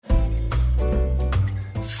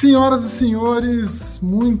Senhoras e senhores,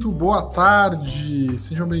 muito boa tarde.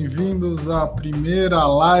 Sejam bem-vindos à primeira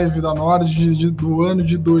live da Nord do ano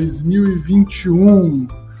de 2021.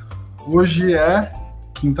 Hoje é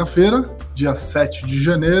quinta-feira, dia 7 de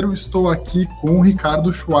janeiro. Estou aqui com o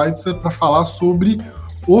Ricardo Schweitzer para falar sobre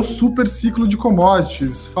o super ciclo de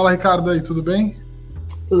commodities. Fala, Ricardo, aí, tudo bem?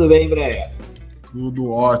 Tudo bem, Breia? Tudo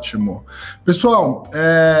ótimo. Pessoal,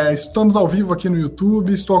 estamos ao vivo aqui no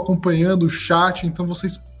YouTube, estou acompanhando o chat, então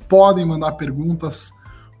vocês podem mandar perguntas,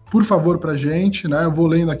 por favor, para a gente, né? Eu vou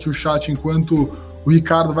lendo aqui o chat enquanto o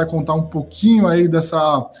Ricardo vai contar um pouquinho aí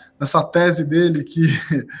dessa tese dele que...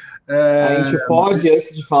 A gente pode,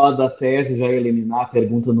 antes de falar da tese, já eliminar a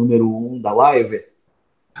pergunta número 1 da live?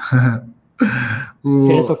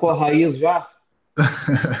 Você já tocou a raiz já?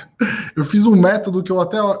 Eu fiz um método que eu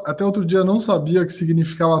até outro dia não sabia que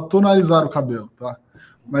significava tonalizar o cabelo, tá?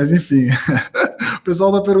 Mas enfim, o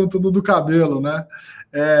pessoal tá perguntando do cabelo, né?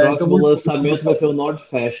 Próximo lançamento vai ser o Nord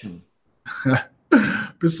Fashion.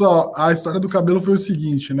 Pessoal, a história do cabelo foi o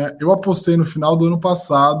seguinte, né? Eu apostei no final do ano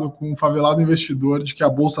passado com um favelado investidor de que a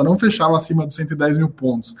bolsa não fechava acima dos 110 mil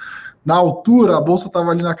pontos. Na altura, a bolsa estava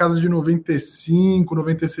ali na casa de 95,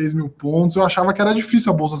 96 mil pontos. Eu achava que era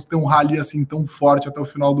difícil a bolsa ter um rally assim tão forte até o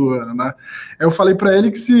final do ano, né? Eu falei para ele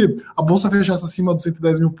que se a bolsa fechasse acima dos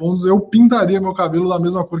 110 mil pontos, eu pintaria meu cabelo da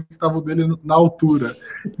mesma cor que estava o dele na altura.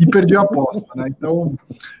 E perdi a aposta, né? Então,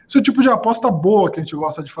 esse é o tipo de aposta boa que a gente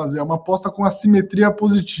gosta de fazer. É uma aposta com assimetria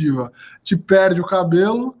positiva. Te perde o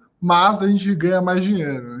cabelo, mas a gente ganha mais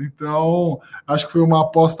dinheiro. Então, acho que foi uma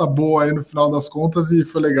aposta boa aí no final das contas e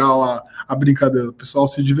foi legal a brincadeira. O pessoal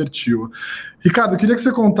se divertiu. Ricardo, eu queria que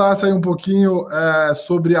você contasse aí um pouquinho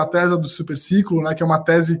sobre a tese do superciclo, né, que é uma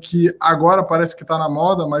tese que agora parece que está na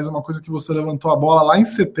moda, mas é uma coisa que você levantou a bola lá em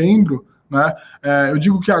setembro, né? Eu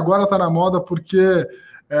digo que agora está na moda porque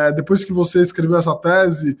depois que você escreveu essa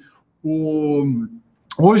tese,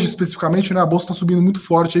 hoje, especificamente, né, a bolsa está subindo muito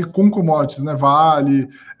forte aí com commodities, né? Vale,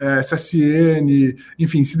 CSN,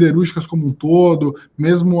 enfim, siderúrgicas como um todo,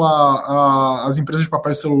 mesmo as empresas de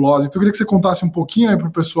papel e celulose. Então, eu queria que você contasse um pouquinho aí para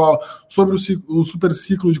o pessoal sobre o super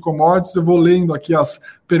ciclo de commodities. Eu vou lendo aqui as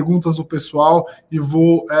perguntas do pessoal e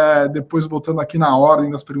vou depois botando aqui na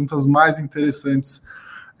ordem das perguntas mais interessantes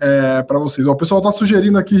para vocês. O pessoal está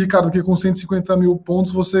sugerindo aqui, Ricardo, que com 150 mil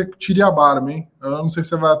pontos você tire a barba, hein? Eu não sei se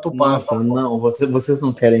você vai topar. Nossa, não, vocês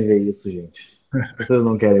não querem ver isso, gente. Vocês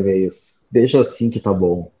não querem ver isso. Deixa assim que tá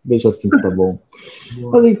bom. Deixa assim que tá bom.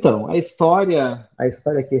 Mas então, a história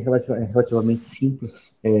aqui é relativamente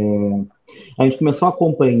simples. A gente começou a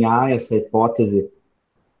acompanhar essa hipótese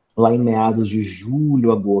lá em meados de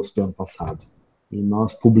julho, agosto do ano passado. E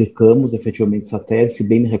nós publicamos efetivamente essa tese, se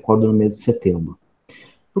bem me recordo, no mês de setembro.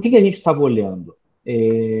 Por que a gente estava olhando?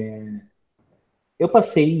 Eu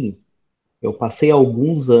passei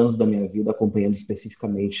alguns anos da minha vida acompanhando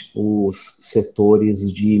especificamente os setores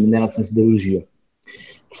de mineração e siderurgia,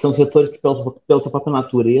 que são setores que, pela sua própria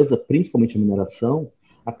natureza, principalmente a mineração,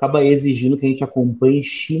 acaba exigindo que a gente acompanhe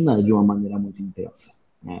China de uma maneira muito intensa,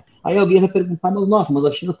 né? Aí alguém vai perguntar, mas nossa, mas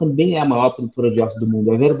a China também é a maior produtora de aço do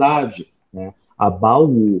mundo. É verdade, né? A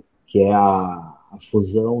Baowu, que é a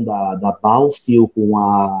fusão da Baosteel com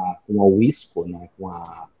a Wisco, né? Com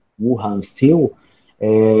a Wuhan Steel,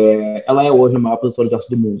 ela é hoje a maior produtora de aço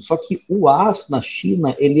do mundo. Só que o aço na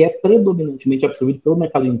China, ele é predominantemente absorvido pelo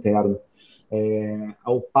mercado interno.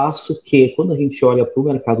 Ao passo que, quando a gente olha para o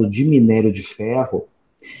mercado de minério de ferro,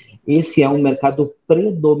 esse é um mercado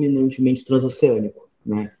predominantemente transoceânico,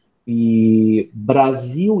 né? E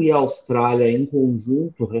Brasil e Austrália, em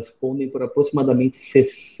conjunto, respondem por aproximadamente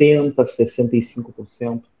 60,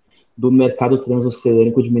 65% do mercado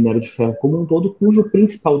transoceânico de minério de ferro como um todo, cujo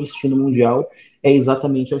principal destino mundial é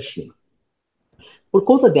exatamente a China. Por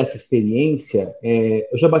conta dessa experiência,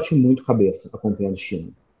 eu já bati muito cabeça acompanhando a China.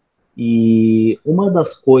 E uma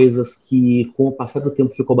das coisas que, com o passar do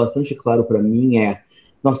tempo, ficou bastante claro para mim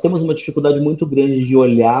nós temos uma dificuldade muito grande de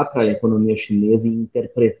olhar para a economia chinesa e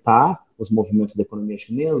interpretar os movimentos da economia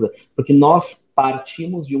chinesa, porque nós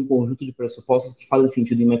partimos de um conjunto de pressupostos que fazem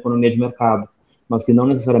sentido em uma economia de mercado, mas que não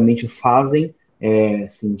necessariamente fazem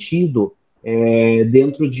sentido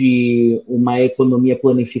dentro de uma economia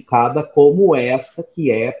planificada como essa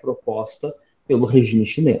que é proposta pelo regime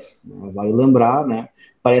chinês, né? Vai lembrar, né?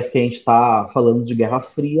 Parece que a gente está falando de Guerra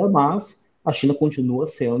Fria, mas a China continua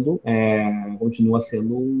sendo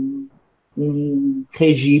um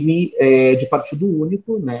regime de partido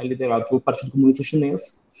único, né, liderado pelo Partido Comunista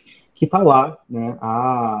Chinês, que está lá, né,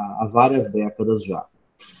 há várias décadas já.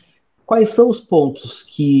 Quais são os pontos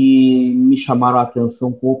que me chamaram a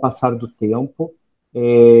atenção com o passar do tempo?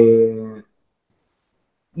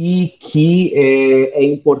 e que é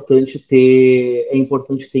importante ter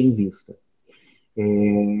em vista.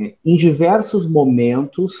 Em diversos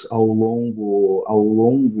momentos, ao longo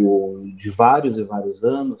de vários e vários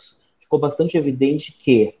anos, ficou bastante evidente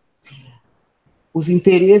que os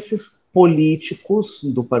interesses políticos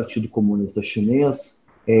do Partido Comunista Chinês,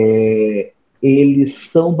 eles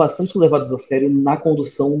são bastante levados a sério na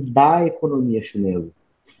condução da economia chinesa.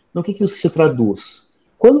 No que isso se traduz?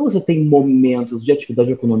 Quando você tem momentos de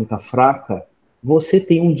atividade econômica fraca, você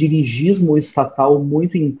tem um dirigismo estatal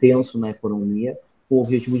muito intenso na economia, com o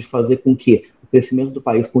objetivo de fazer com que o crescimento do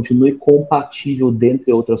país continue compatível,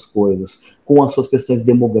 dentre outras coisas, com as suas questões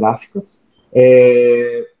demográficas,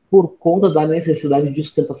 por conta da necessidade de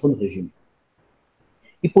sustentação do regime.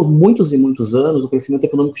 E por muitos e muitos anos, o crescimento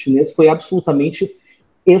econômico chinês foi absolutamente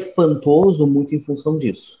espantoso, muito em função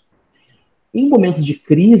disso. Em momentos de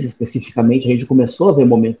crise, especificamente, a gente começou a ver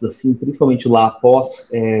momentos assim, principalmente lá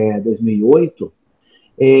após 2008,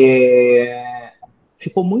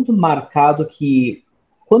 ficou muito marcado que,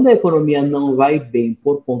 quando a economia não vai bem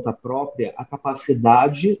por conta própria, a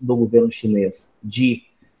capacidade do governo chinês de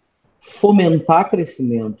fomentar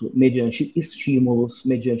crescimento mediante estímulos,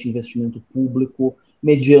 mediante investimento público,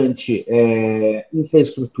 mediante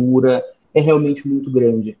infraestrutura, é realmente muito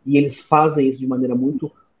grande. E eles fazem isso de maneira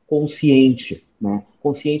muito consciente, né?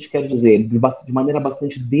 Consciente quer dizer de maneira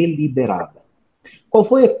bastante deliberada. Qual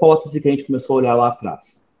foi a hipótese que a gente começou a olhar lá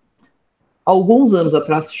atrás? Alguns anos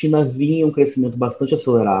atrás, a China vinha um crescimento bastante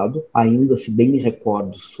acelerado, ainda, se bem me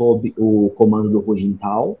recordo, sob o comando do Hu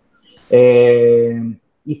Jintao.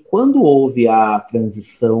 E quando houve a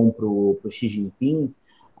transição para o Xi Jinping,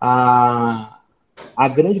 a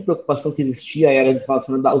grande preocupação que existia era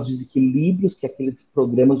relacionada aos desequilíbrios que aqueles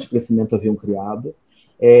programas de crescimento haviam criado,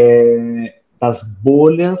 das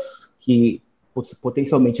bolhas que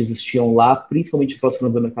potencialmente existiam lá, principalmente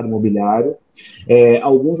relacionadas ao mercado imobiliário,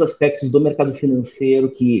 alguns aspectos do mercado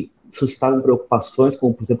financeiro que suscitaram preocupações,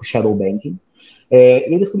 como, por exemplo, o shadow banking.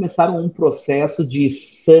 Eles começaram um processo de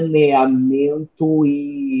saneamento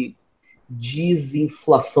e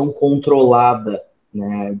desinflação controlada,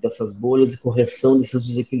 né, dessas bolhas e correção desses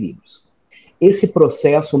desequilíbrios. Esse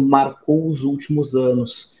processo marcou os últimos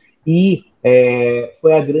anos e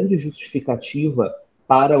foi a grande justificativa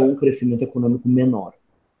para um crescimento econômico menor.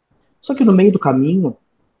 Só que no meio do caminho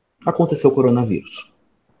aconteceu o coronavírus.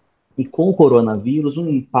 E com o coronavírus, um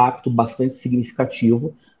impacto bastante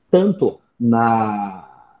significativo, tanto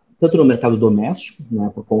no mercado doméstico,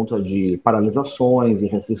 né, por conta de paralisações e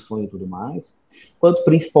restrições e tudo mais, quanto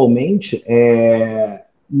principalmente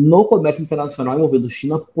no comércio internacional envolvendo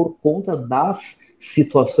China por conta das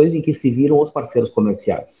situações em que se viram os parceiros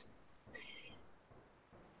comerciais.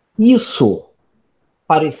 Isso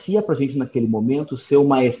parecia para a gente naquele momento ser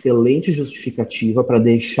uma excelente justificativa para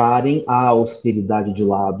deixarem a austeridade de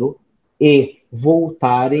lado e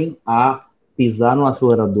voltarem a pisar no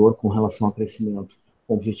acelerador com relação ao crescimento,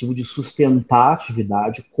 com o objetivo de sustentar a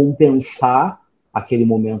atividade, compensar aquele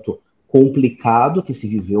momento complicado que se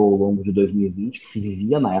viveu ao longo de 2020, que se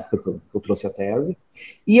vivia na época que eu trouxe a tese,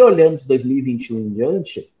 e olhando de 2021 em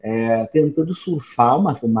diante, tentando surfar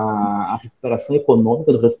a recuperação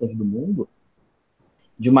econômica do restante do mundo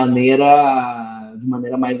de maneira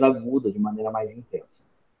mais aguda, de maneira mais intensa.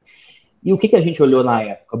 E o que a gente olhou na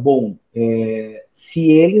época? Bom,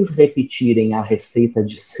 se eles repetirem a receita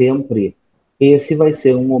de sempre, esse vai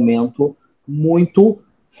ser um momento muito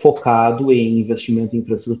focado em investimento em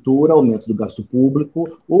infraestrutura, aumento do gasto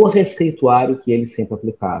público, o receituário que eles sempre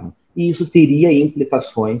aplicaram. E isso teria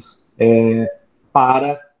implicações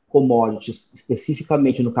para commodities,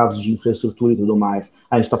 especificamente no caso de infraestrutura e tudo mais.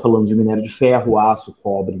 A gente está falando de minério de ferro, aço,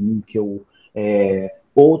 cobre, níquel,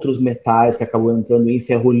 outros metais que acabam entrando em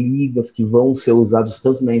ferroligas que vão ser usados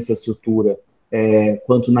tanto na infraestrutura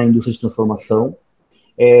quanto na indústria de transformação.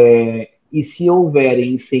 E se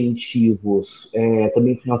houverem incentivos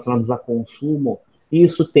também relacionados a consumo,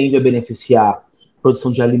 isso tende a beneficiar a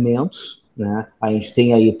produção de alimentos, né? A gente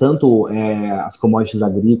tem aí tanto as commodities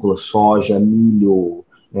agrícolas, soja, milho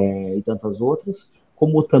e tantas outras,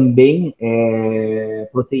 como também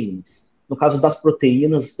proteínas. No caso das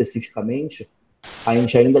proteínas, especificamente, a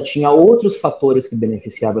gente ainda tinha outros fatores que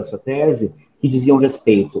beneficiavam essa tese, que diziam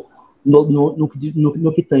respeito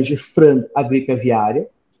no que tange frango, agrícola aviária,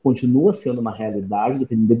 continua sendo uma realidade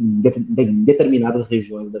em determinadas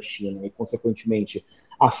regiões da China e, consequentemente,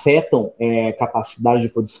 afetam capacidade de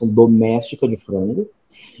produção doméstica de frango.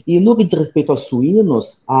 E no que diz respeito aos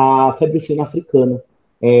suínos, a febre suína africana,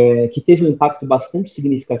 que teve um impacto bastante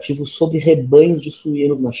significativo sobre rebanhos de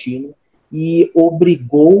suínos na China e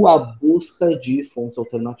obrigou a busca de fontes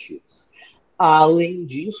alternativas. Além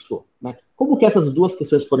disso, né, como que essas duas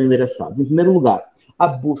questões foram endereçadas? Em primeiro lugar, a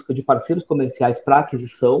busca de parceiros comerciais para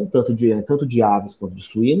aquisição, tanto de aves quanto de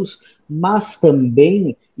suínos, mas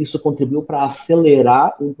também isso contribuiu para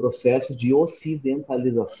acelerar um processo de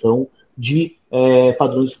ocidentalização de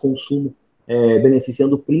padrões de consumo,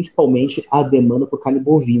 beneficiando principalmente a demanda por carne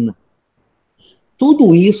bovina.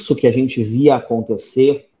 Tudo isso que a gente via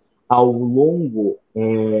acontecer ao longo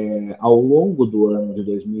do ano de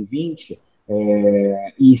 2020,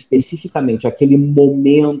 e especificamente aquele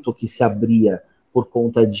momento que se abria por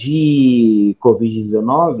conta de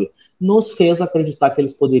Covid-19, nos fez acreditar que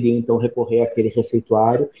eles poderiam, então, recorrer àquele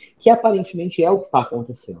receituário, que aparentemente é o que está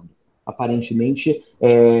acontecendo. Aparentemente,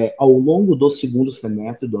 ao longo do segundo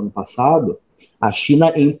semestre do ano passado, a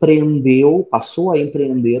China passou a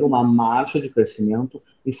empreender uma marcha de crescimento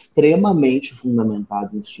extremamente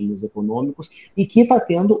fundamentada em estímulos econômicos e que está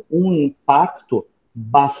tendo um impacto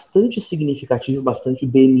bastante significativo, bastante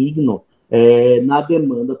benigno na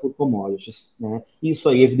demanda por commodities, né? Isso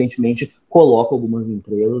aí, evidentemente, coloca algumas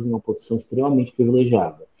empresas em uma posição extremamente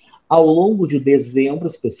privilegiada. Ao longo de dezembro,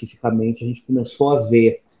 especificamente, a gente começou a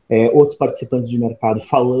ver outros participantes de mercado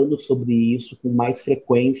falando sobre isso com mais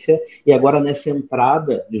frequência, e agora nessa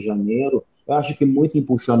entrada de janeiro, eu acho que muito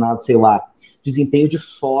impulsionado, sei lá, desempenho de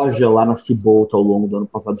soja lá na Cibouta ao longo do ano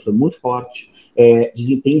passado foi muito forte,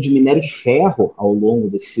 desempenho de minério de ferro ao longo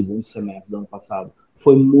desse segundo semestre do ano passado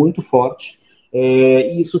foi muito forte,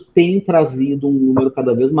 e isso tem trazido um número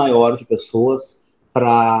cada vez maior de pessoas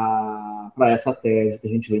para essa tese que a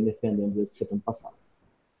gente vem defendendo desde setembro passado.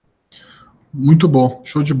 Muito bom,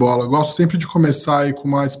 show de bola. Gosto sempre de começar aí com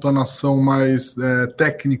uma explanação mais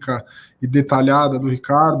técnica e detalhada do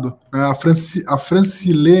Ricardo. A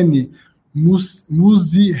Francilene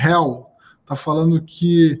Musihel está falando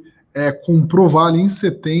que comprou Vale em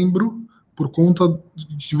setembro por conta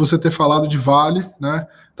de você ter falado de Vale, né?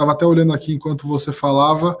 Estava até olhando aqui enquanto você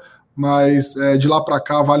falava, mas de lá para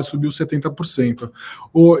cá a Vale subiu 70%.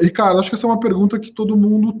 Ô, Ricardo, acho que essa é uma pergunta que todo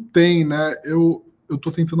mundo tem, né? Eu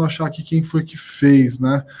estou tentando achar aqui quem foi que fez,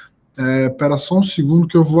 né? Espera só um segundo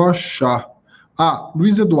que eu vou achar.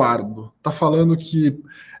 Luiz Eduardo está falando que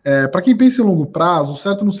para quem pensa em longo prazo, o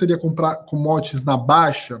certo não seria comprar commodities na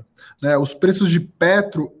baixa, né? Os preços de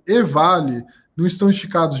Petro e Vale não estão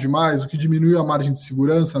esticados demais, o que diminui a margem de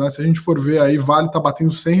segurança, né? Se a gente for ver aí, Vale está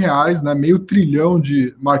batendo R$100, né? Meio trilhão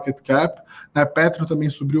de market cap, né? Petro também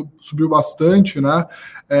subiu bastante, né?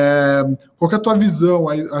 Qual que é a tua visão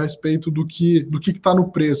aí a respeito do que está no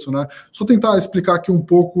preço, né? Só tentar explicar aqui um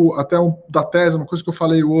pouco até da tese, uma coisa que eu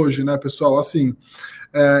falei hoje, né, pessoal? Assim,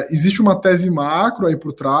 existe uma tese macro aí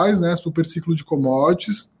por trás, né? Super ciclo de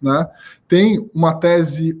commodities, né? Tem uma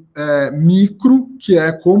tese micro, que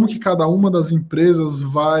é como que cada uma das empresas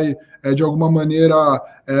vai, de alguma maneira,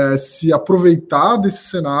 se aproveitar desse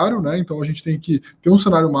cenário, né? Então a gente tem que ter um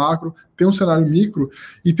cenário macro, ter um cenário micro,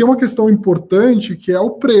 e tem uma questão importante que é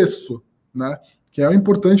o preço, né? Que é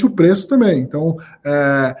importante o preço também. Então,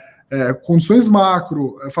 condições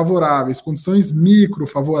macro favoráveis, condições micro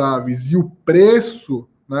favoráveis e o preço,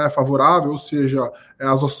 né, favorável, ou seja,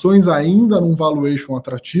 as ações ainda num valuation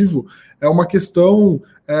atrativo, é uma questão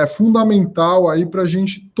fundamental aí para a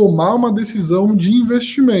gente tomar uma decisão de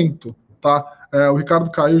investimento, tá? O Ricardo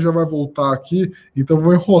caiu, já vai voltar aqui, então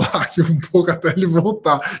vou enrolar aqui um pouco até ele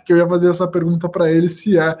voltar, que eu ia fazer essa pergunta para ele,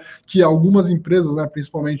 se que algumas empresas, né,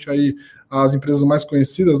 principalmente aí as empresas mais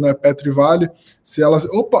conhecidas, né, Petro e Vale, se elas...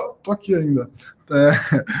 Opa, tô aqui ainda.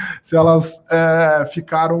 Se elas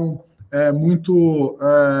ficaram muito...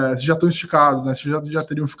 já estão esticadas, né, se já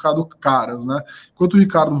teriam ficado caras, né? Enquanto o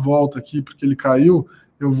Ricardo volta aqui, porque ele caiu,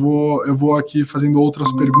 eu vou aqui fazendo outras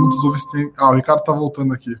perguntas. Vou ver se tem... o Ricardo tá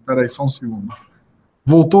voltando aqui. Peraí, só um segundo.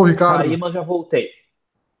 Voltou, Ricardo? Aí, mas já voltei.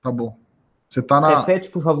 Tá bom. Você tá na... Repete,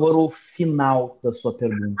 por favor, o final da sua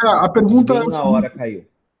pergunta. A pergunta bem na hora caiu.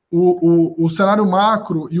 O cenário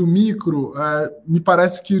macro e o micro, me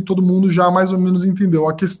parece que todo mundo já mais ou menos entendeu.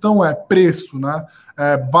 A questão é preço, né?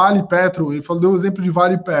 Vale, Petro, ele deu o exemplo de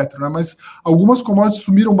Vale e Petro, né? Mas algumas commodities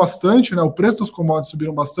subiram bastante, né? O preço das commodities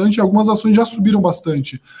subiram bastante e algumas ações já subiram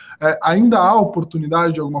bastante. Ainda há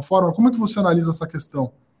oportunidade de alguma forma? Como é que você analisa essa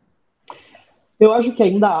questão? Eu acho que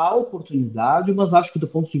ainda há oportunidade, mas acho que do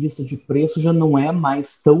ponto de vista de preço já não é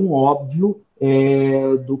mais tão óbvio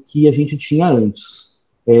do que a gente tinha antes.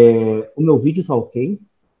 O meu vídeo tá ok?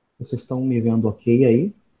 Vocês estão me vendo ok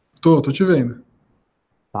aí? Tô te vendo.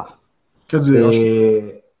 Tá. Quer dizer, eu acho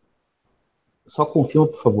que... Só confirma,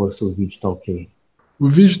 por favor, se o vídeo tá ok. O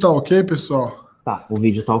vídeo tá ok, pessoal? Tá, o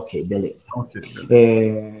vídeo tá ok, beleza. Ok.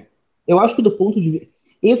 Eu acho que do ponto de...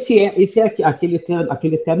 Esse é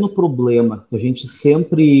aquele eterno problema que a gente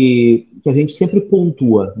sempre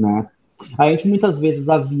pontua, né? A gente muitas vezes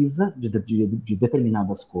avisa de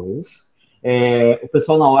determinadas coisas, o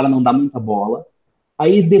pessoal na hora não dá muita bola,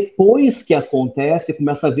 aí depois que acontece,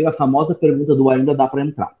 começa a vir a famosa pergunta do ainda dá para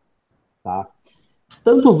entrar, tá?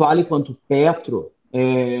 Tanto Vale quanto Petro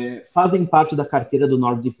fazem parte da carteira do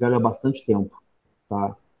Nordic Velho há bastante tempo,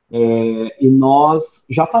 tá? E nós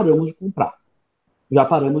já paramos de comprar. Já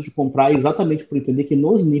paramos de comprar exatamente por entender que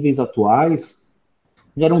nos níveis atuais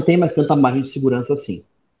já não tem mais tanta margem de segurança assim,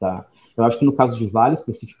 tá? Eu acho que no caso de Vale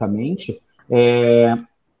especificamente,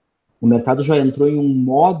 o mercado já entrou em um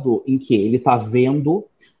modo em que ele está vendo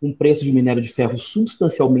um preço de minério de ferro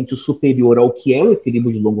substancialmente superior ao que é o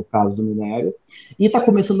equilíbrio de longo prazo do minério e está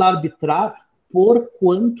começando a arbitrar por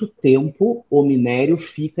quanto tempo o minério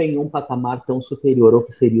fica em um patamar tão superior ao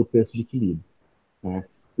que seria o preço de equilíbrio, né?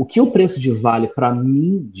 O que o preço de Vale, para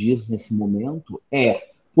mim, diz nesse momento é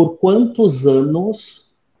por quantos anos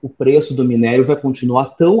o preço do minério vai continuar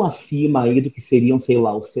tão acima aí do que seriam, sei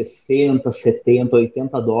lá, os 60, 70,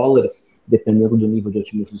 80 dólares, dependendo do nível de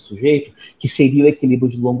otimismo do sujeito, que seria o equilíbrio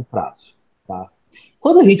de longo prazo, tá?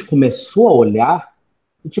 Quando a gente começou a olhar,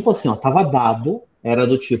 tipo assim, ó, tava dado, era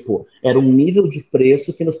do tipo, era um nível de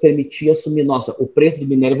preço que nos permitia assumir, nossa, o preço do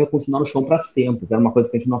minério vai continuar no chão para sempre, que era uma coisa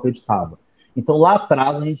que a gente não acreditava. Então lá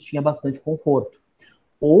atrás a gente tinha bastante conforto.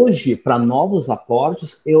 Hoje, para novos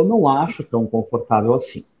aportes, eu não acho tão confortável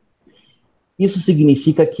assim. Isso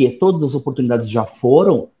significa que todas as oportunidades já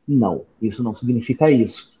foram? Não, isso não significa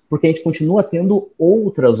isso. Porque a gente continua tendo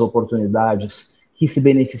outras oportunidades que se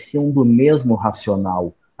beneficiam do mesmo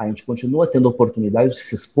racional. A gente continua tendo oportunidade de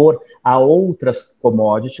se expor a outras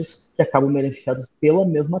commodities que acabam beneficiadas pela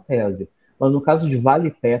mesma tese. Mas no caso de Vale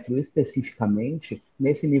e Petro especificamente,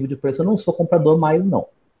 nesse nível de preço eu não sou comprador mais, não.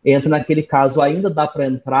 Entra naquele caso, ainda dá para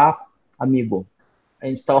entrar, amigo, a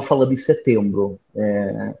gente estava falando em setembro,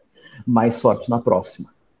 mais sorte na próxima.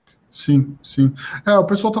 Sim, sim. O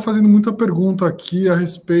pessoal está fazendo muita pergunta aqui a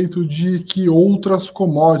respeito de que outras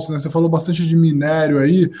commodities, né? Você falou bastante de minério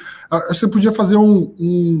aí. Você podia fazer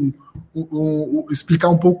explicar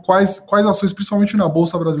um pouco quais ações, principalmente na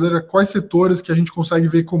Bolsa Brasileira, quais setores que a gente consegue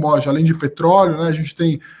ver commodity, além de petróleo, né? A gente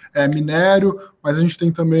tem minério, mas a gente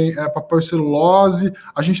tem também papel e celulose,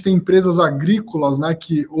 a gente tem empresas agrícolas, né,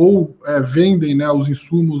 que ou vendem, né, os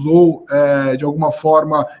insumos ou de alguma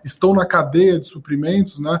forma estão na cadeia de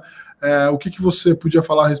suprimentos, né? O que você podia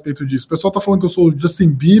falar a respeito disso? O pessoal está falando que eu sou o Justin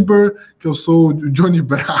Bieber, que eu sou o Johnny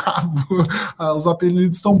Bravo, os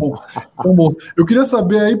apelidos estão bons, estão bons. Eu queria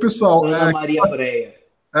saber aí, pessoal... Ana Maria Breia.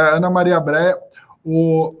 Ana Maria Breia,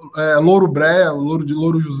 o Louro Breia, o Louro de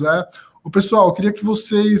Louro José. O pessoal, eu queria que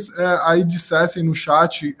vocês aí dissessem no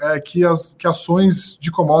chat que ações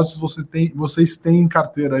de commodities vocês têm em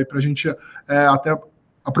carteira aí para a gente até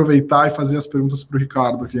aproveitar e fazer as perguntas para o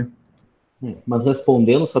Ricardo aqui. Mas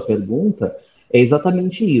respondendo sua pergunta, é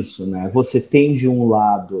exatamente isso, né? Você tem de um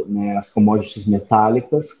lado, né, as commodities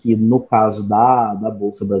metálicas, que no caso da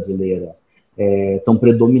Bolsa Brasileira estão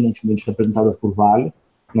predominantemente representadas por Vale,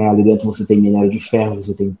 né? Ali dentro você tem minério de ferro,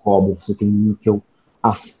 você tem cobre, você tem níquel.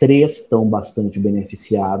 As três estão bastante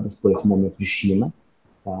beneficiadas por esse momento de China,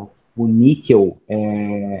 tá? O níquel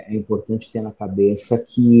é importante ter na cabeça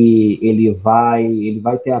que ele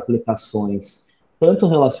vai ter aplicações tanto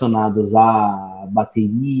relacionadas a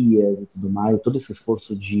baterias e tudo mais, todo esse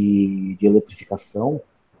esforço de eletrificação,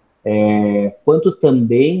 quanto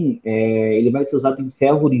também ele vai ser usado em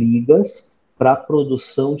ferro-ligas para a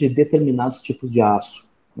produção de determinados tipos de aço,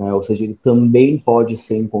 né? Ou seja, ele também pode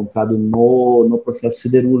ser encontrado no processo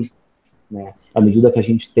siderúrgico, né? À medida que a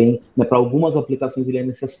gente tem, né, para algumas aplicações ele é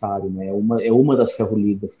necessário, né? É uma das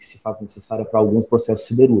ferro-ligas que se faz necessária para alguns processos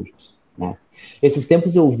siderúrgicos, né? Esses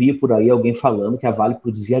tempos eu vi por aí alguém falando que a Vale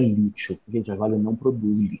produzia lítio. Gente, a Vale não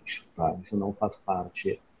produz lítio, tá? Isso não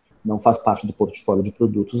faz parte do portfólio de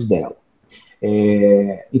produtos dela.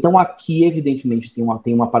 Então aqui, evidentemente,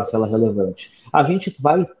 tem uma parcela relevante. A gente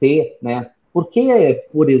vai ter, né? Por que,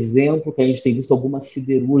 por exemplo, que a gente tem visto algumas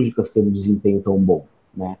siderúrgicas tendo um desempenho tão bom,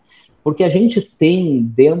 né? Porque a gente tem,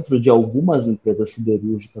 dentro de algumas empresas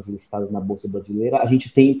siderúrgicas listadas na Bolsa Brasileira, a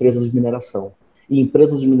gente tem empresas de mineração. E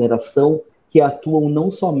empresas de mineração que atuam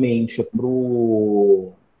não somente para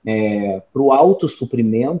o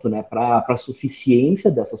autossuprimento, né, para a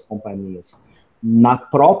suficiência dessas companhias na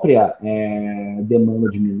própria demanda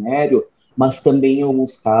de minério, mas também, em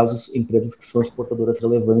alguns casos, empresas que são exportadoras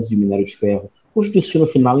relevantes de minério de ferro, cujo destino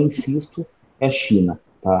final, insisto, é China,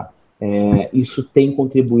 tá? Isso tem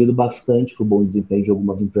contribuído bastante para o bom desempenho de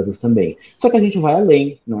algumas empresas também. Só que a gente vai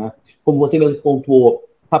além, né? Como você mesmo pontuou,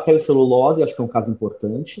 papel e celulose, acho que é um caso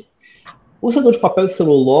importante. O setor de papel e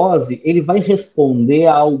celulose, ele vai responder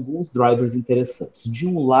a alguns drivers interessantes. De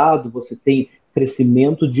um lado, você tem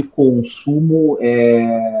crescimento de consumo,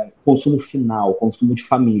 consumo final, consumo de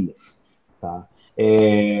famílias, tá?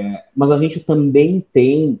 Mas a gente também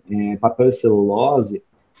tem papel e celulose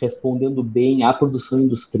respondendo bem à produção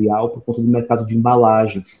industrial por conta do mercado de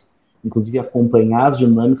embalagens. Inclusive, acompanhar as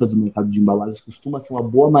dinâmicas do mercado de embalagens costuma ser uma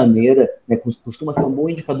boa maneira, né, costuma ser um bom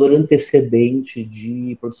indicador antecedente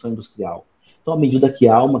de produção industrial. Então, à medida que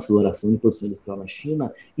há uma aceleração de produção industrial na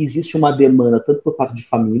China, existe uma demanda tanto por parte de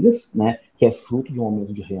famílias, né, que é fruto de um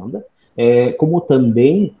aumento de renda, como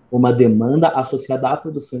também uma demanda associada à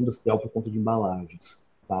produção industrial por conta de embalagens.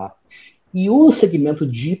 Tá? E o segmento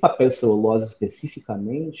de papel e celulose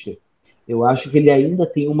especificamente, eu acho que ele ainda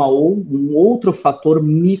tem um outro fator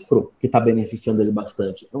micro que está beneficiando ele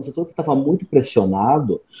bastante. É um setor que estava muito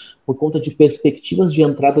pressionado por conta de perspectivas de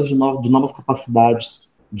entrada de novas capacidades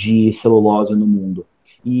de celulose no mundo.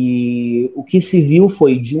 E o que se viu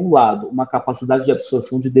foi, de um lado, uma capacidade de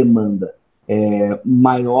absorção de demanda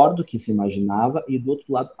maior do que se imaginava, e do outro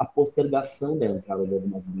lado, a postergação da entrada de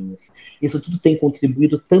algumas linhas. Isso tudo tem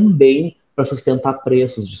contribuído também para sustentar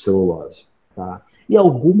preços de celulose. Tá? E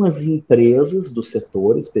algumas empresas do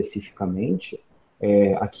setor, especificamente,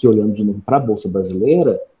 aqui olhando de novo para a Bolsa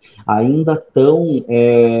Brasileira, ainda estão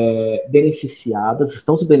beneficiadas,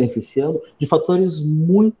 estão se beneficiando de fatores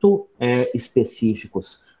muito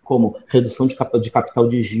específicos, como redução de capital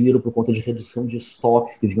de giro por conta de redução de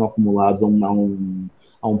estoques que vinham acumulados a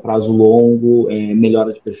um prazo longo,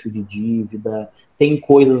 melhora de perfil de dívida, tem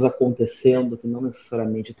coisas acontecendo que não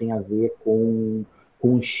necessariamente tem a ver com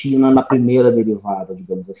China na primeira derivada,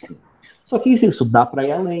 digamos assim. Só que isso dá para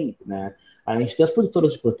ir além, né? A gente tem as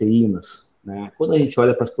produtoras de proteínas, né? Quando a gente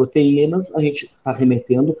olha para as proteínas, a gente está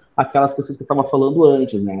remetendo àquelas questões que eu estava falando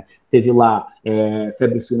antes, né? Teve lá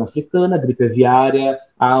febre suína africana, gripe aviária,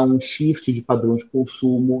 há um shift de padrão de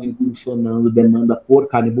consumo impulsionando demanda por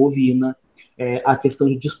carne bovina, a questão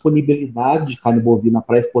de disponibilidade de carne bovina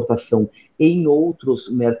para exportação em outros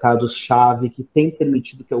mercados-chave que tem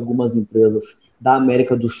permitido que algumas empresas da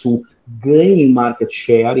América do Sul ganhem market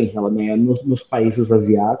share nos países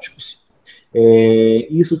asiáticos.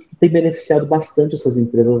 Isso tem beneficiado bastante essas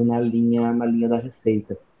empresas na linha da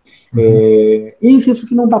receita. E isso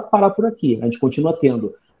que não dá para parar por aqui. A gente continua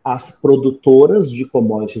tendo as produtoras de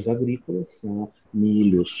commodities agrícolas, né,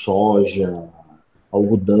 milho, soja,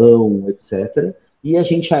 algodão, etc. E a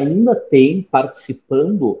gente ainda tem,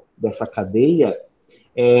 participando dessa cadeia,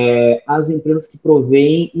 as empresas que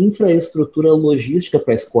provêm infraestrutura logística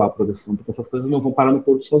para escoar a produção, porque essas coisas não vão parar no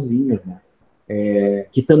porto sozinhas, né?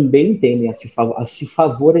 Que também tendem a se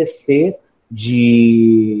favorecer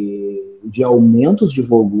de aumentos de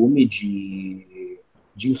volume de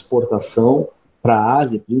exportação para a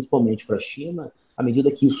Ásia, principalmente para a China, à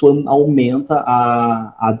medida que isso aumenta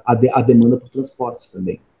a demanda por transportes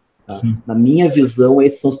também. Tá? Na minha visão,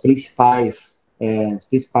 esses são os principais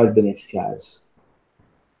beneficiários.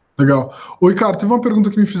 Legal. Ô, Ricardo, teve uma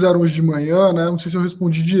pergunta que me fizeram hoje de manhã, né? Não sei se eu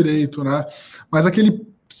respondi direito, né? Mas aquele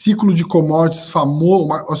ciclo de commodities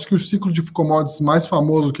famoso, acho que o ciclo de commodities mais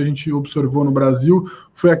famoso que a gente observou no Brasil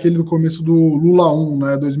foi aquele do começo do Lula 1,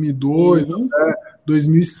 né? 2002 até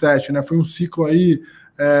 2007, né? Foi um ciclo aí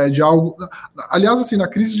de algo... Aliás, assim, na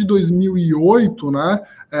crise de 2008, né,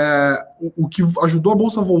 o que ajudou a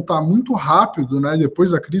Bolsa a voltar muito rápido, né,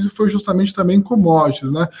 depois da crise, foi justamente também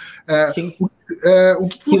commodities, né? O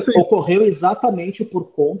que você... ocorreu exatamente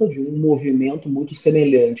por conta de um movimento muito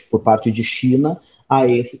semelhante por parte de China a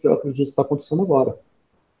esse que eu acredito que está acontecendo agora.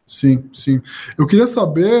 Sim, sim. Eu queria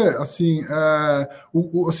saber, assim,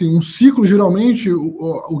 um ciclo, geralmente,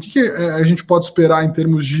 o que a gente pode esperar em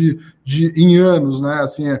termos em anos, né?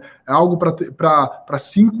 Assim, é algo para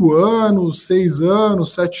 5 anos, 6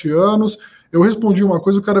 anos, 7 anos. Eu respondi uma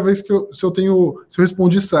coisa, eu quero ver se eu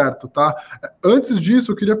respondi certo, tá? Antes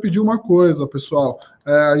disso, eu queria pedir uma coisa, pessoal.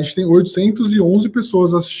 A gente tem 811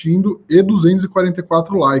 pessoas assistindo e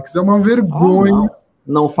 244 likes. É uma vergonha.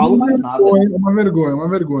 Não falo mais nada. Uma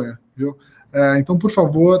vergonha, viu? Então, por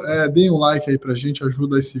favor, deem um like aí pra gente,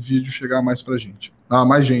 ajuda esse vídeo a chegar mais pra gente.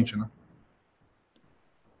 Mais gente, né?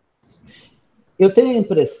 Eu tenho a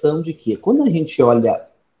impressão de que, quando a gente olha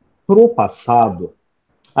pro passado,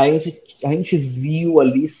 a gente viu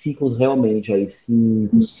ali ciclos realmente aí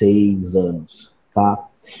 5, 6 anos, tá?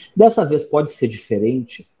 Dessa vez pode ser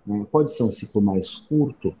diferente, né? Pode ser um ciclo mais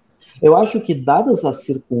curto. Eu acho que, dadas as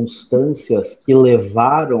circunstâncias que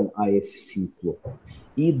levaram a esse ciclo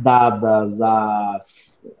e dadas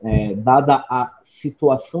as dada a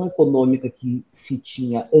situação econômica que se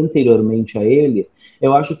tinha anteriormente a ele,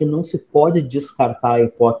 eu acho que não se pode descartar a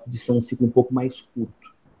hipótese de ser um ciclo um pouco mais curto.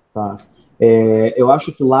 Tá? Eu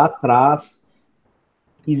acho que lá atrás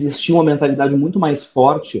existia uma mentalidade muito mais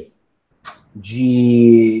forte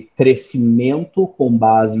de crescimento com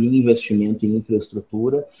base em investimento em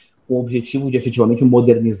infraestrutura, com o objetivo de efetivamente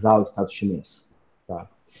modernizar o Estado chinês. Tá?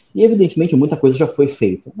 E, evidentemente, muita coisa já foi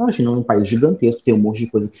feita. A China é um país gigantesco, tem um monte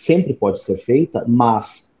de coisa que sempre pode ser feita,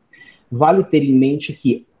 mas vale ter em mente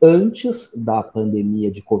que antes da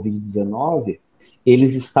pandemia de Covid-19,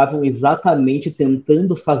 eles estavam exatamente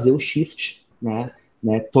tentando fazer o shift,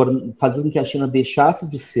 fazendo que a China deixasse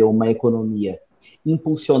de ser uma economia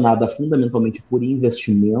impulsionada fundamentalmente por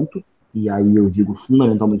investimento, e aí eu digo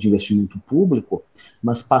fundamentalmente investimento público,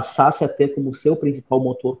 mas passasse a ter como seu principal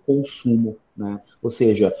motor consumo, né? Ou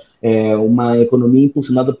seja, uma economia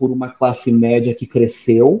impulsionada por uma classe média que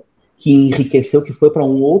cresceu, que enriqueceu, que foi para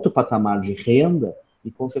um outro patamar de renda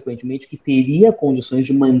e, consequentemente, que teria condições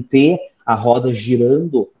de manter a roda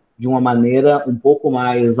girando de uma maneira um pouco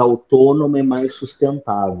mais autônoma e mais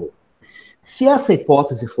sustentável. Se essa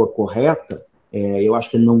hipótese for correta, eu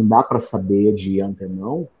acho que não dá para saber de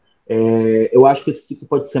antemão, eu acho que esse ciclo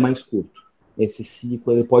pode ser mais curto. Esse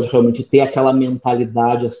ciclo ele pode realmente ter aquela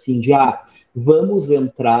mentalidade assim de vamos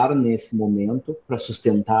entrar nesse momento para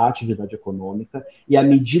sustentar a atividade econômica e à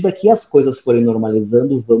medida que as coisas forem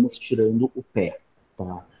normalizando, vamos tirando o pé.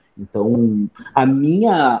 Tá? Então, a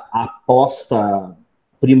minha aposta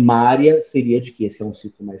primária seria de que esse é um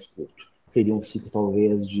ciclo mais curto. Seria um ciclo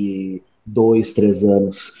talvez de 2, 3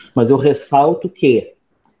 anos. Mas eu ressalto que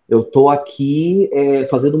eu estou aqui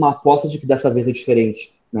fazendo uma aposta de que dessa vez é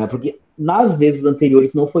diferente, né? Porque nas vezes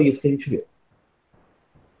anteriores não foi isso que a gente viu.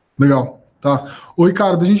 Legal. Tá. Ô,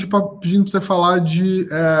 Ricardo, a gente está pedindo para você falar de...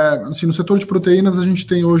 assim, no setor de proteínas, a gente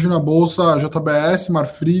tem hoje na Bolsa JBS,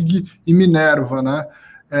 Marfrig e Minerva, né?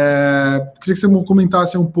 Queria que você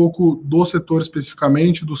comentasse um pouco do setor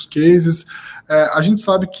especificamente, dos cases. A gente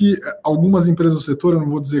sabe que algumas empresas do setor, eu não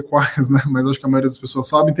vou dizer quais, né, mas acho que a maioria das pessoas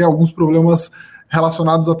sabem, tem alguns problemas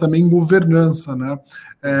relacionados a também governança, né?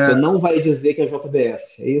 Você não vai dizer que é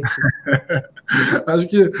JBS, é isso? Acho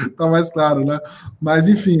que está mais claro, né? Mas,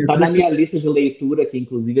 enfim... Está na minha lista de leitura, que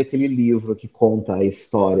inclusive é aquele livro que conta a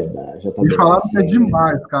história da JBS. Me falaram que é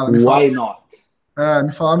demais, cara. Why Not?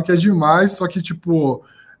 Me falaram que é demais, só que, tipo...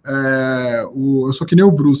 eu sou que nem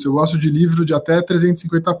o Bruce, eu gosto de livro de até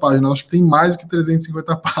 350 páginas, acho que tem mais do que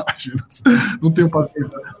 350 páginas, não tenho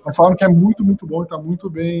paciência, mas falaram que é muito, muito bom e está muito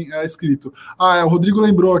bem escrito. O Rodrigo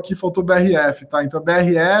lembrou aqui, faltou BRF, tá? Então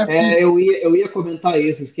BRF... eu ia comentar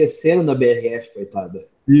isso, esqueceram da BRF, coitada.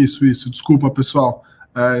 Isso, desculpa, pessoal,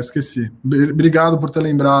 esqueci. Obrigado por ter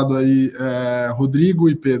lembrado aí, Rodrigo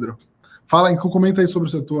e Pedro. Comenta aí sobre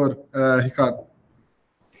o setor, Ricardo.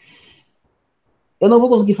 Eu não vou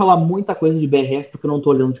conseguir falar muita coisa de BRF porque eu não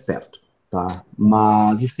estou olhando de perto, tá?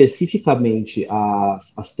 Mas especificamente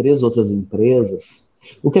as 3 outras empresas,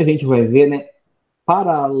 o que a gente vai ver, né?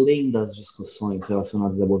 Para além das discussões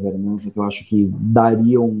relacionadas à governança, que eu acho que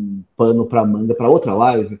daria um pano para manga para outra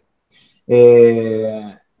live,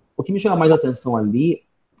 o que me chama mais atenção ali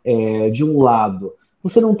de um lado,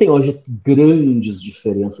 você não tem hoje grandes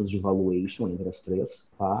diferenças de valuation entre as 3,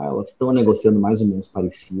 tá? Elas estão negociando mais ou menos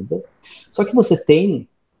parecida. Só que você tem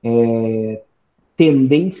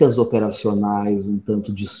tendências operacionais um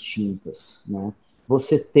tanto distintas, né?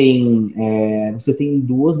 Você tem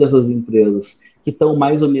 2 dessas empresas que estão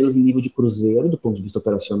mais ou menos em nível de cruzeiro do ponto de vista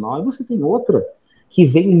operacional, e você tem outra que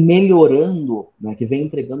vem melhorando, né? Que vem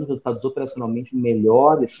entregando resultados operacionalmente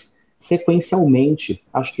melhores sequencialmente.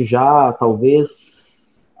 Acho que já talvez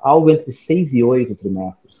algo entre 6 e 8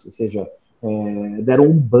 trimestres, ou seja, deram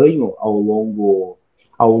um banho ao longo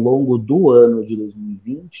do ano de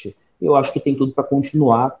 2020, eu acho que tem tudo para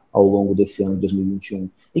continuar ao longo desse ano de 2021.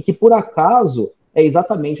 E que, por acaso, é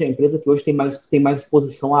exatamente a empresa que hoje tem mais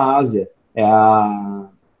exposição à Ásia. É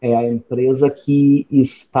a empresa que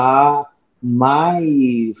está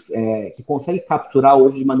mais... que consegue capturar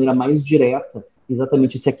hoje de maneira mais direta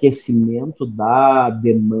exatamente esse aquecimento da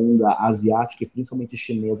demanda asiática e principalmente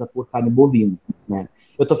chinesa por carne bovina, né?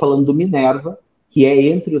 Eu estou falando do Minerva, que é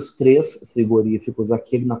entre os 3 frigoríficos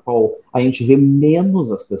aquele na qual a gente vê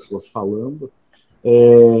menos as pessoas falando,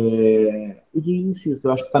 e insisto,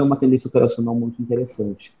 eu acho que está numa tendência operacional muito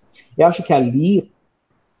interessante. Eu acho que ali,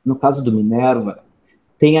 no caso do Minerva,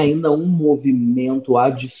 tem ainda um movimento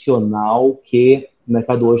adicional que o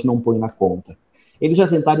mercado hoje não põe na conta. Eles já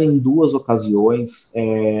tentaram em 2 ocasiões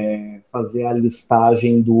fazer a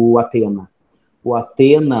listagem do Athena. O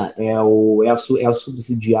Athena é a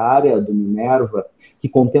subsidiária do Minerva, que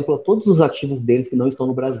contempla todos os ativos deles que não estão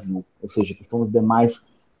no Brasil, ou seja, que estão nos demais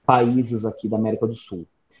países aqui da América do Sul.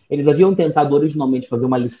 Eles haviam tentado originalmente fazer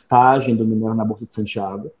uma listagem do Minerva na Bolsa de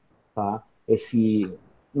Santiago, tá?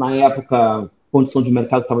 Na época, a condição de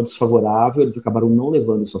mercado estava desfavorável, eles acabaram não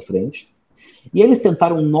levando isso à frente. E eles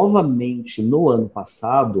tentaram novamente, no ano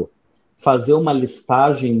passado, fazer uma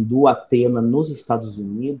listagem do Athena nos Estados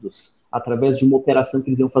Unidos através de uma operação que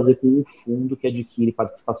eles iam fazer com um fundo que adquire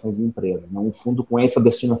participações em empresas, né? Um fundo com essa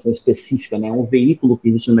destinação específica, né? Um veículo que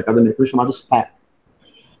existe no mercado americano chamado SPAC.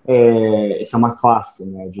 Essa é uma classe,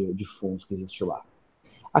 né, de fundos que existe lá.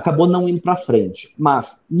 Acabou não indo para frente,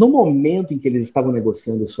 mas no momento em que eles estavam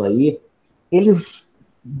negociando isso aí, eles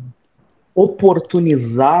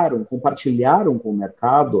oportunizaram, compartilharam com o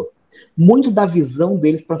mercado muito da visão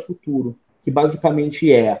deles para o futuro, que basicamente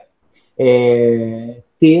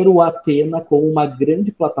ter o Athena como uma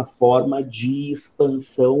grande plataforma de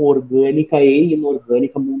expansão orgânica e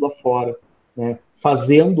inorgânica mundo afora, né?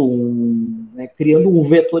 Criando um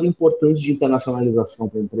vetor importante de internacionalização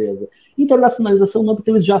para a empresa. Internacionalização não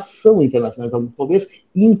porque eles já são internacionalizados, mas talvez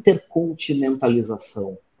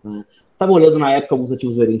intercontinentalização, né? Estava olhando na época alguns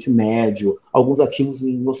ativos do Oriente Médio, alguns ativos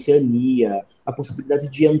em Oceania, a possibilidade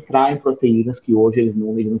de entrar em proteínas que hoje eles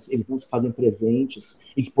não se fazem presentes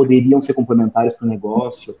e que poderiam ser complementares para o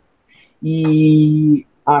negócio. E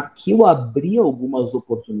aquilo abria algumas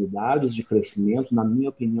oportunidades de crescimento, na minha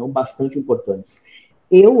opinião, bastante importantes.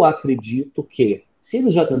 Eu acredito que, se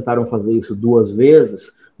eles já tentaram fazer isso 2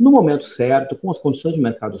 vezes, no momento certo, com as condições de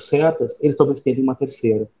mercado certas, eles talvez tentem uma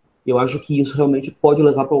terceira. Eu acho que isso realmente pode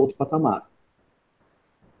levar para outro patamar.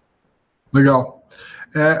 Legal.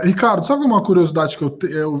 Ricardo, sabe uma curiosidade que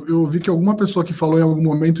eu vi que alguma pessoa que falou em algum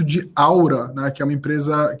momento de Aura, né, que é uma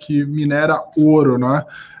empresa que minera ouro, né?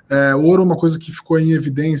 Ouro é uma coisa que ficou em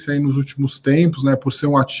evidência aí nos últimos tempos, né, por ser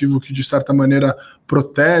um ativo que, de certa maneira,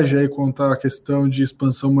 protege aí contra a questão de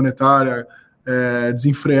expansão monetária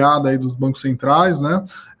desenfreada aí dos bancos centrais, né?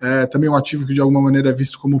 Também um ativo que, de alguma maneira, é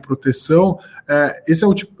visto como proteção. Esse é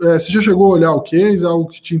o tipo, você já chegou a olhar o case, é algo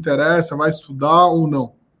que te interessa, vai estudar ou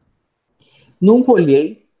não? Nunca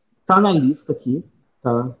olhei, tá na lista aqui,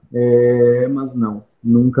 tá? Mas não,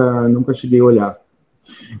 nunca cheguei a olhar.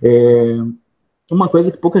 Uma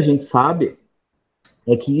coisa que pouca gente sabe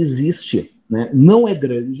é que existe, né? Não é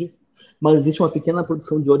grande, mas existe uma pequena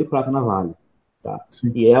produção de ouro e prata na Vale, tá?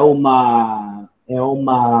 Sim. E é uma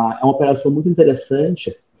operação muito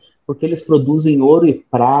interessante, porque eles produzem ouro e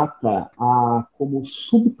prata como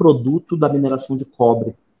subproduto da mineração de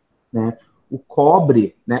cobre, né? O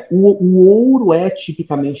cobre, né, o ouro é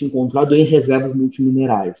tipicamente encontrado em reservas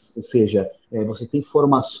multiminerais, ou seja, você tem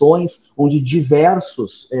formações onde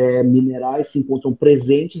diversos minerais se encontram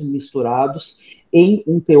presentes, misturados, em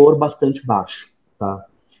um teor bastante baixo. Tá?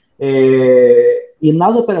 E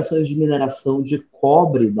nas operações de mineração de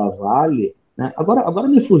cobre da Vale, né, agora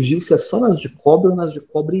me fugiu se é só nas de cobre ou nas de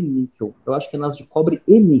cobre e níquel. Eu acho que é nas de cobre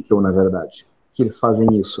e níquel, na verdade, que eles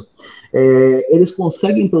fazem isso. Eles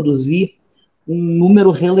conseguem produzir um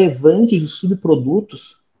número relevante de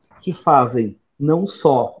subprodutos que fazem não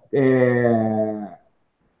só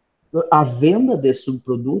a venda desses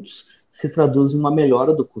subprodutos se traduz em uma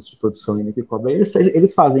melhora do custo de produção em níquel e cobre.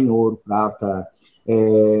 Eles fazem ouro, prata,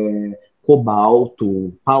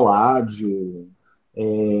 cobalto, paládio,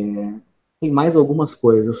 tem mais algumas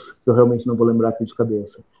coisas que eu realmente não vou lembrar aqui de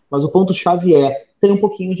cabeça. Mas o ponto-chave tem um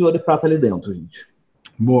pouquinho de ouro e prata ali dentro, gente.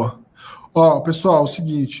 Boa. Ó, pessoal, é o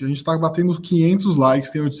seguinte, a gente tá batendo 500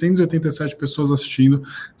 likes, tem 887 pessoas assistindo.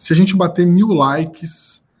 Se a gente bater 1000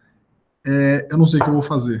 likes, eu não sei o que eu vou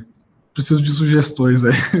fazer. Preciso de sugestões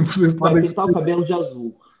aí. Vocês podem pintar o cabelo de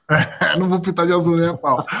azul. Não vou pintar de azul nem a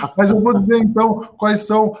pau. Mas eu vou dizer, então, quais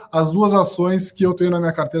são as 2 ações que eu tenho na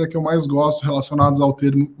minha carteira que eu mais gosto relacionadas ao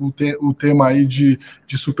o tema aí de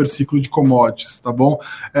super ciclo de commodities, tá bom?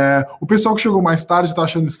 O pessoal que chegou mais tarde tá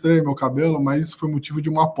achando estranho meu cabelo, mas isso foi motivo de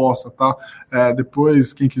uma aposta, tá?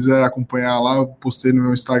 Depois, quem quiser acompanhar lá, eu postei no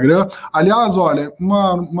meu Instagram. Aliás, olha,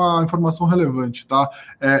 uma informação relevante, tá?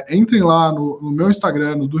 Entrem lá no meu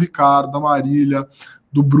Instagram, no do Ricardo, da Marília,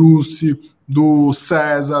 do Bruce, do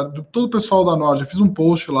César, do todo o pessoal da Nord. Eu fiz um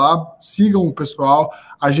post lá, sigam o pessoal.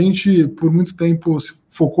 A gente, por muito tempo, se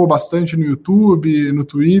focou bastante no YouTube, no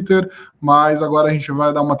Twitter, mas agora a gente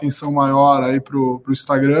vai dar uma atenção maior aí pro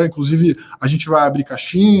Instagram. Inclusive, a gente vai abrir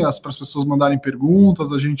caixinhas para as pessoas mandarem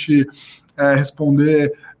perguntas, a gente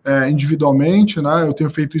responder individualmente, né? Eu tenho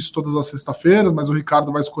feito isso todas as sextas-feiras, mas o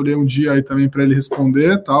Ricardo vai escolher um dia aí também para ele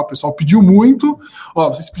responder, tá? O pessoal pediu muito,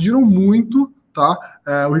 vocês pediram muito, tá?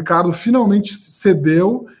 O Ricardo finalmente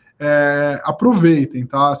cedeu. aproveitem,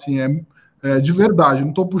 tá? Assim, de verdade, não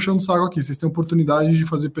estou puxando saco aqui, vocês têm oportunidade de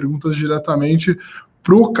fazer perguntas diretamente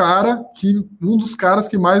pro cara, um dos caras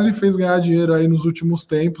que mais me fez ganhar dinheiro aí nos últimos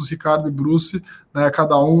tempos, Ricardo e Bruce, né,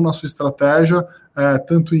 cada um na sua estratégia,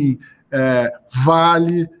 tanto em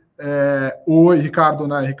Vale, Oi, Ricardo,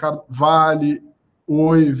 né? Ricardo, Vale,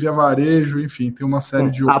 Oi, Via Varejo, enfim, tem uma série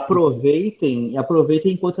de outros.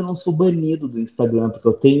 Aproveitem enquanto eu não sou banido do Instagram, porque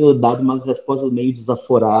eu tenho dado umas respostas meio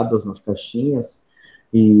desaforadas nas caixinhas,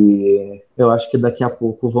 e eu acho que daqui a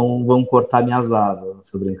pouco vão cortar minhas asas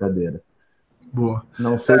nessa brincadeira. Boa.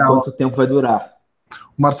 Não sei quanto tempo vai durar.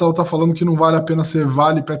 O Marcelo tá falando que não vale a pena ser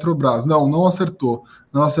Vale Petrobras. Não acertou.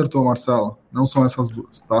 Não acertou, Marcelo. Não são essas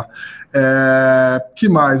duas, tá? Que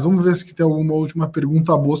mais? Vamos ver se tem alguma última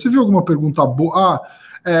pergunta boa. Você viu alguma pergunta boa?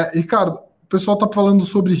 Ricardo, o pessoal tá falando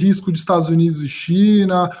sobre risco de Estados Unidos e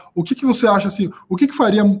China. O que você acha, assim, o que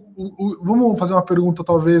faria... vamos fazer uma pergunta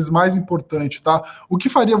talvez mais importante, tá? O que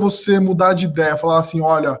faria você mudar de ideia? Falar assim,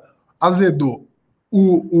 olha, azedou.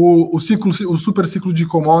 O super ciclo de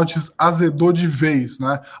commodities azedou de vez,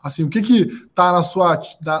 né? Assim, o que tá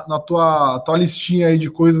na tua listinha aí de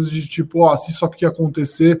coisas de tipo, se isso aqui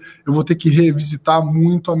acontecer, eu vou ter que revisitar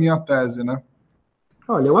muito a minha tese, né?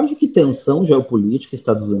 Olha, eu acho que tensão geopolítica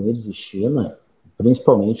Estados Unidos e China,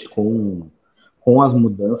 principalmente com as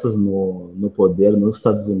mudanças no poder nos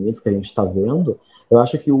Estados Unidos que a gente está vendo, eu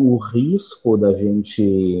acho que o risco da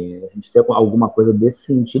gente ter alguma coisa desse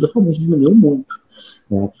sentido realmente diminuiu muito.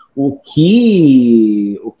 Né? O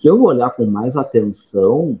que eu vou olhar com mais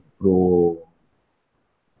atenção pro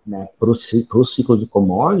ciclo de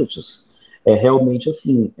commodities é realmente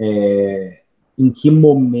assim, em que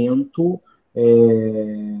momento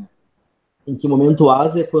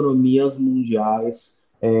as economias mundiais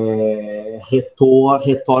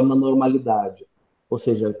retornam à normalidade. Ou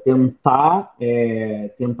seja, tentar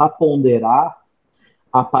ponderar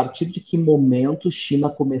a partir de que momento China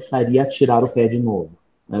começaria a tirar o pé de novo.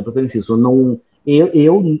 Né? Porque eu insisto,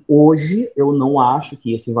 hoje eu não acho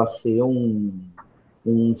que esse vai ser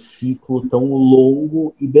um ciclo tão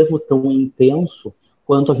longo e mesmo tão intenso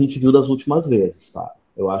quanto a gente viu das últimas vezes. Tá?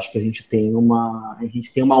 Eu acho que a gente tem uma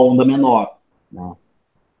onda menor. Né?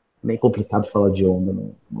 Meio complicado falar de onda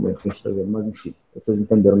no momento que a gente está vendo, mas enfim, vocês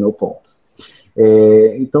entenderam o meu ponto.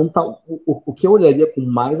 Então, o que eu olharia com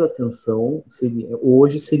mais atenção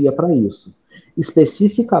hoje seria para isso.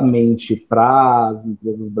 Especificamente para as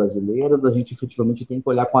empresas brasileiras, a gente efetivamente tem que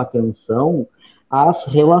olhar com atenção as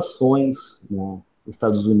relações, né,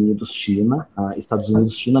 Estados Unidos-China, as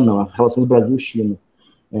relações Brasil-China,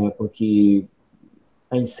 porque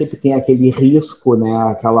a gente sempre tem aquele risco, né,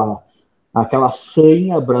 aquela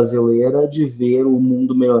sanha brasileira de ver o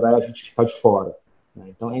mundo melhorar e a gente ficar de fora.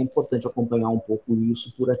 Então é importante acompanhar um pouco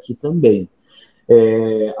isso por aqui também.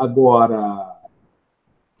 Agora,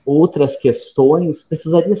 outras questões,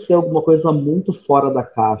 precisaria ser alguma coisa muito fora da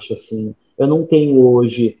caixa, assim. Eu não tenho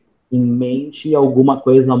hoje em mente alguma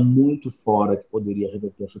coisa muito fora que poderia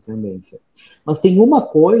reverter essa tendência. Mas tem uma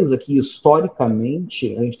coisa que,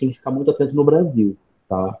 historicamente, a gente tem que ficar muito atento no Brasil,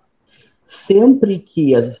 tá? Sempre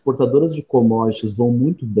que as exportadoras de commodities vão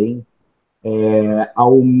muito bem,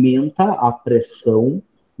 aumenta a pressão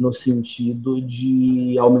no sentido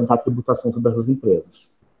de aumentar a tributação sobre essas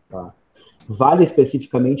empresas. Tá? Vale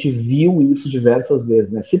especificamente viu isso diversas vezes.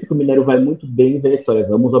 Né? Sempre que o minério vai muito bem, vem a história,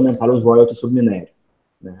 vamos aumentar os royalties sobre o minério.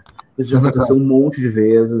 Né? Isso já aconteceu um monte de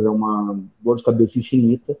vezes, é uma dor de cabeça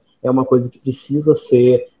infinita, é uma coisa que precisa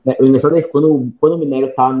ser... Né? O engraçado é que quando o minério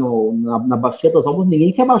está na bacia das almas,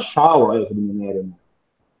 ninguém quer baixar o royalties do minério.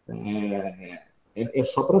 Né? É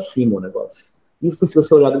só para cima o negócio. Isso precisa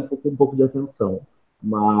ser olhado com um pouco de atenção.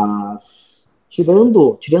 Mas,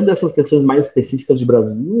 tirando essas questões mais específicas de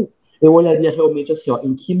Brasil, eu olharia realmente assim,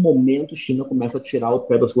 em que momento China começa a tirar o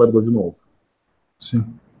pé do acelerador de novo. Sim.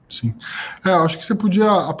 Acho que você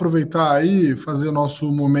podia aproveitar aí, fazer o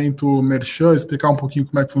nosso momento merchan, explicar um pouquinho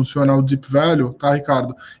como é que funciona o Deep Value, tá,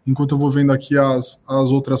 Ricardo? Enquanto eu vou vendo aqui as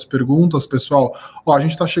outras perguntas, pessoal. A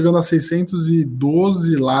gente está chegando a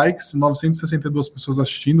 612 likes, 962 pessoas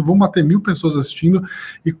assistindo, vamos bater 1.000 pessoas assistindo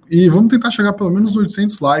e vamos tentar chegar pelo menos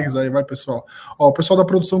 800 likes aí, vai, pessoal. O pessoal da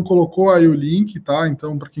produção colocou aí o link, tá?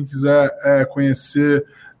 Então, para quem quiser conhecer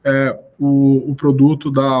o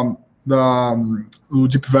produto do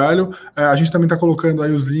Deep Value. A gente também está colocando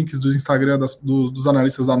aí os links do Instagram dos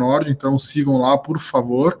analistas da Nord, então sigam lá, por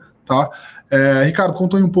favor, tá? Ricardo,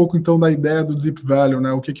 conta aí um pouco, então, da ideia do Deep Value,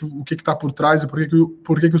 né? O que está por trás e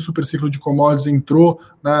por que o super ciclo de commodities entrou,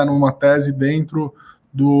 né, numa tese dentro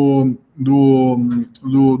do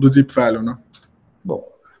Deep Value, né? Bom,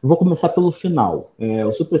 Eu vou começar pelo final.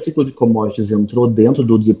 O superciclo de commodities entrou dentro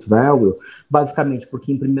do Deep Value, basicamente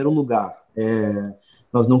porque, em primeiro lugar,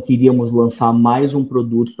 nós não queríamos lançar mais um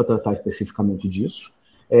produto para tratar especificamente disso,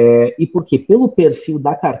 e porque, pelo perfil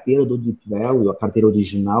da carteira do Deep Value, a carteira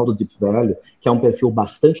original do Deep Value, que é um perfil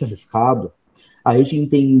bastante arriscado, a gente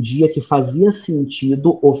entendia que fazia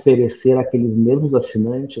sentido oferecer àqueles mesmos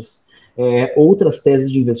assinantes outras teses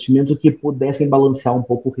de investimento que pudessem balancear um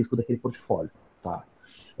pouco o risco daquele portfólio. Tá?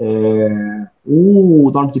 O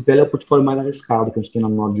NordVPL é o portfólio mais arriscado que a gente tem na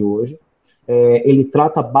Nord hoje. Ele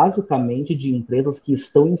trata basicamente de empresas que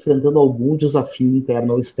estão enfrentando algum desafio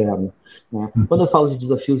interno ou externo. Né? Quando eu falo de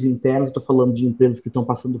desafios internos, eu estou falando de empresas que estão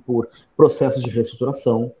passando por processos de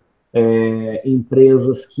reestruturação,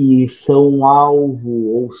 empresas que são alvo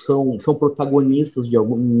ou são protagonistas de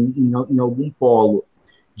em algum polo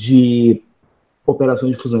de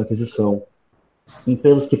operações de fusão e aquisição,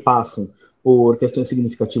 empresas que passam por questões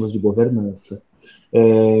significativas de governança.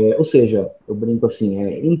 Ou seja, eu brinco assim,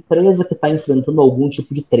 empresa que está enfrentando algum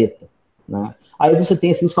tipo de treta. Né? Aí você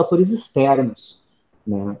tem assim, os fatores externos.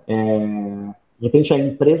 Né? De repente a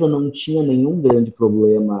empresa não tinha nenhum grande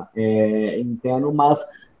problema interno, mas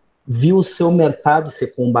viu o seu mercado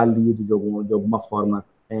ser combalido de alguma forma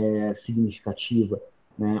significativa.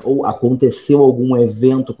 Né? Ou aconteceu algum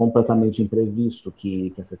evento completamente imprevisto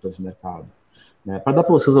que afetou esse mercado. Para dar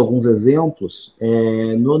para vocês alguns exemplos,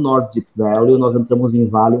 no North Deep Valley nós entramos em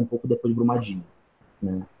Vale um pouco depois de Brumadinho,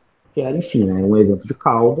 né? Que era, enfim, um evento de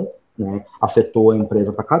cauda, né? Afetou a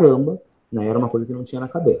empresa pra caramba, né? Era uma coisa que não tinha na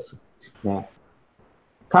cabeça. Né?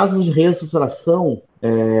 Casos de reestruturação,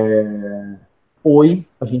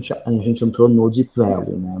 a gente entrou no Deep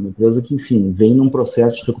Valley, né? Uma empresa que, enfim, vem num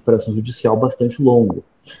processo de recuperação judicial bastante longo.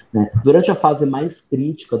 Né? Durante a fase mais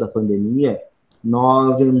crítica da pandemia,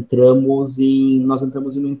 nós entramos em uma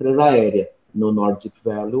empresa aérea no Nordic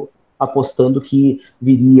Value, apostando que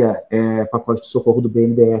viria pacote de socorro do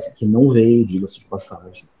BNDES, que não veio, diga-se de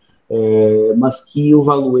passagem, mas que o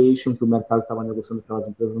valuation que o mercado estava negociando pelas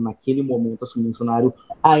empresas naquele momento assumiu um cenário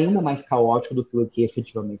ainda mais caótico do que o que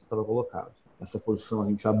efetivamente estava colocado. Essa posição a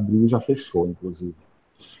gente abriu e já fechou, inclusive.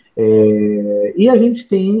 E a gente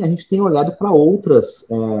tem olhado para outras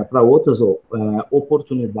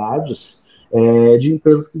oportunidades de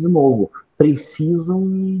empresas que, de novo,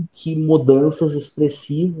 precisam que mudanças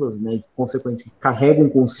expressivas, né, que consequentemente carregam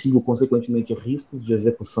consigo, consequentemente, riscos de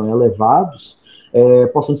execução elevados,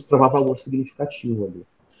 possam destravar valor significativo ali.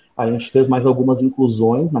 A gente fez mais algumas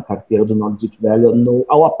inclusões na carteira do Nordic Value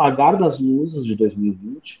ao apagar das luzes de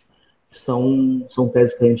 2020, que são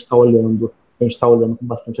teses que a gente está olhando com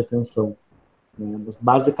bastante atenção. Né? Mas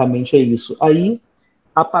basicamente é isso. Aí,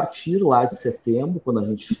 a partir lá de setembro, quando a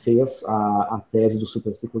gente fez a tese do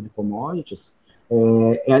superciclo de commodities,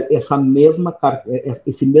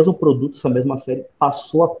 esse mesmo produto, essa mesma série,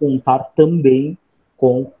 passou a contar também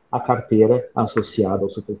com a carteira associada ao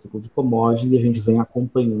superciclo de commodities, e a gente vem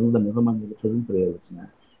acompanhando da mesma maneira essas empresas. Né?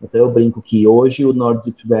 Então eu brinco que hoje o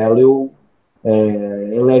Nordic Value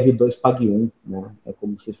leve 2, pague 1. Né? É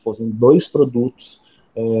como se fossem 2 produtos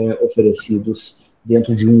oferecidos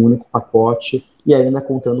dentro de um único pacote, e ainda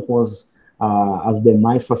contando com as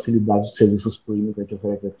demais facilidades de serviços premium que a gente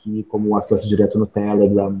oferece aqui, como o acesso direto no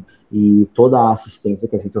Telegram e toda a assistência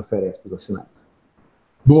que a gente oferece para os assinantes.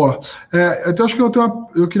 Boa. Até acho que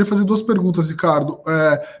eu queria fazer 2 perguntas, Ricardo.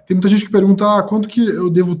 Tem muita gente que pergunta quanto que eu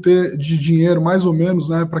devo ter de dinheiro, mais ou menos,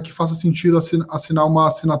 né, para que faça sentido assinar uma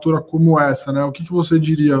assinatura como essa, né? O que você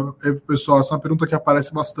diria, pessoal? Essa é uma pergunta que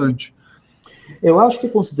aparece bastante. Eu acho que,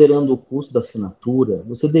 considerando o custo da assinatura,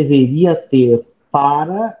 você deveria ter,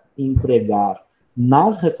 para empregar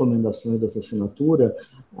nas recomendações dessa assinatura,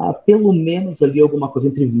 pelo menos ali alguma coisa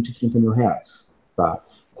entre 20 e 30 mil reais. Tá?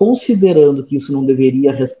 Considerando que isso não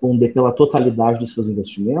deveria responder pela totalidade dos seus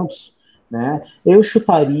investimentos, né, eu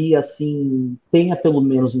chutaria assim, tenha pelo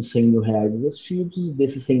menos uns 100 mil reais investidos, e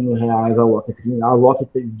desses 100 mil reais aloque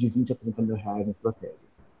de 20 a 30 mil reais na estratégia.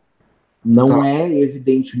 Não é,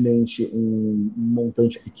 evidentemente, um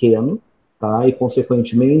montante pequeno, tá? E,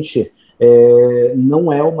 consequentemente,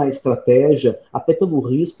 não é uma estratégia, até pelo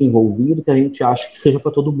risco envolvido, que a gente acha que seja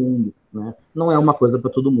para todo mundo. Né? Não é uma coisa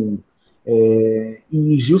para todo mundo.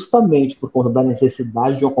 E justamente por conta da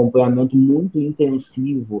necessidade de um acompanhamento muito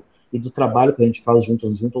intensivo e do trabalho que a gente faz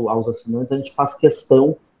junto aos assinantes, a gente faz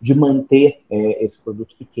questão de manter esse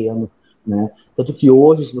produto pequeno. Né? Tanto que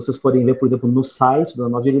hoje, se vocês forem ver, por exemplo, no site da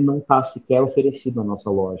Nord, ele não está sequer oferecido na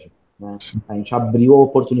nossa loja. Né? A gente abriu a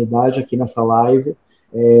oportunidade aqui nessa live,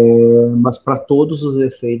 mas para todos os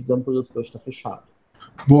efeitos é um produto que hoje está fechado.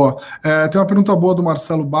 Boa. Tem uma pergunta boa do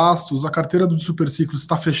Marcelo Bastos. A carteira do Superciclo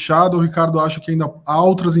está fechada? O Ricardo acha que ainda há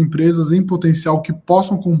outras empresas em potencial que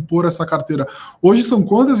possam compor essa carteira? Hoje são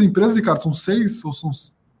quantas empresas, Ricardo? São 6 ou são...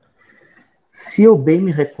 Se eu bem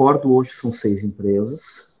me recordo, hoje são 6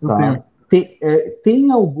 empresas, Eu tá? tenho.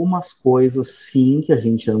 Tem algumas coisas, sim, que a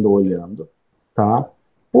gente anda olhando, tá?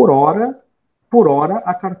 Por hora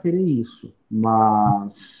a carteira é isso,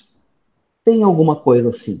 mas tem alguma coisa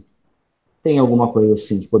assim. Tem alguma coisa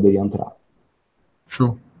assim que poderia entrar.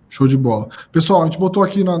 Show. Show de bola. Pessoal, a gente botou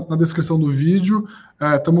aqui na descrição do vídeo,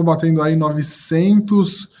 estamos batendo aí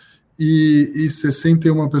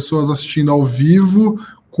 961 pessoas assistindo ao vivo,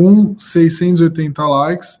 com 680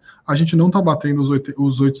 likes. A gente não está batendo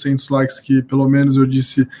os 800 likes que, pelo menos, eu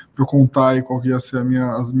disse para eu contar aí qual que ia ser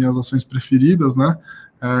as minhas ações preferidas, né?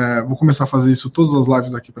 Vou começar a fazer isso todas as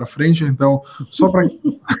lives aqui para frente, então, só para...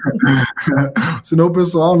 Senão o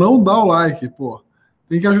pessoal não dá o like, pô.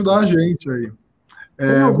 Tem que ajudar a gente aí.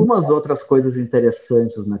 Tem algumas outras coisas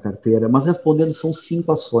interessantes na carteira, mas respondendo, são 5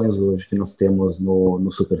 ações hoje que nós temos no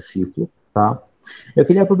Superciclo, tá? Eu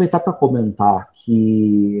queria aproveitar para comentar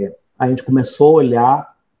que a gente começou a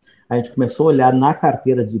olhar na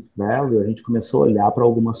carteira Deep Value, a gente começou a olhar para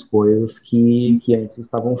algumas coisas que antes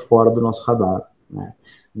estavam fora do nosso radar, né?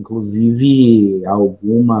 Inclusive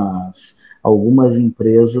algumas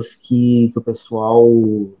empresas que o pessoal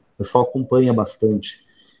acompanha bastante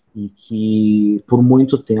e que por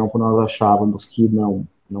muito tempo nós achávamos que não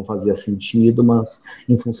fazia sentido, mas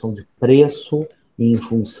em função de preço, em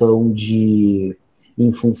função de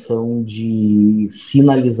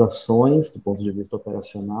sinalizações do ponto de vista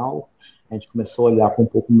operacional, a gente começou a olhar com um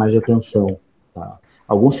pouco mais de atenção. Tá?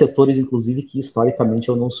 Alguns setores, inclusive, que historicamente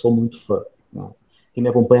eu não sou muito fã. Né? Quem me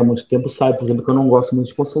acompanha há muito tempo sabe, por exemplo, que eu não gosto muito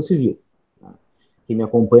de construção civil. Tá? Quem me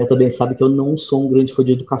acompanha também sabe que eu não sou um grande fã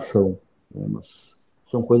de educação, né? Mas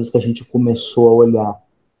são coisas que a gente começou a olhar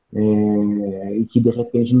e que, de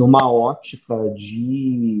repente, numa ótica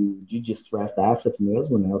de distressed asset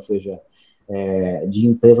mesmo, né? Ou seja, de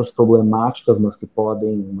empresas problemáticas, mas que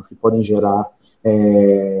podem gerar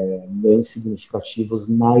ganhos significativos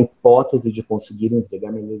na hipótese de conseguir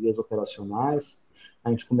entregar melhorias operacionais, a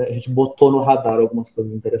gente botou no radar algumas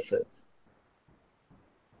coisas interessantes.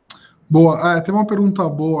 Boa. Tem uma pergunta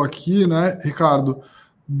boa aqui, né, Ricardo,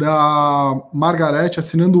 da Margarete,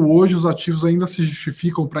 assinando hoje, os ativos ainda se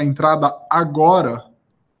justificam para entrada agora?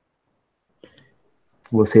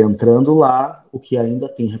 Você entrando lá, o que ainda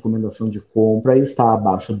tem recomendação de compra e está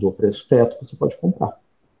abaixo do preço teto, você pode comprar.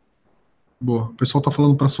 Boa. O pessoal está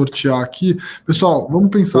falando para sortear aqui. Pessoal, vamos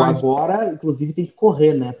pensar... Agora, inclusive, tem que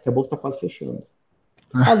correr, né? Porque a bolsa está quase fechando.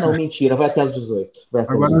 Não, mentira, vai até as 18.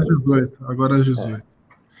 Agora é 18. Agora é 18.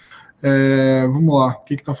 Vamos lá, o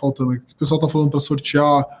que está faltando aqui? O pessoal está falando para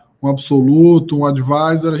sortear um absoluto, um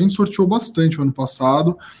advisor. A gente sorteou bastante o ano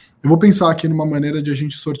passado. Eu vou pensar aqui numa maneira de a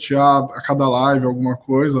gente sortear a cada live alguma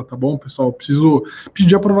coisa, tá bom, pessoal? Eu preciso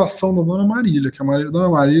pedir a aprovação da Dona Marília, que a Dona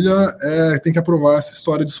Marília tem que aprovar essa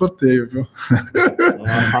história de sorteio, viu?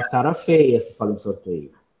 Faz cara feia se fala em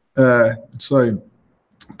sorteio. Isso aí.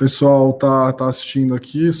 O pessoal tá assistindo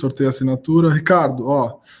aqui, sorteio a assinatura. Ricardo,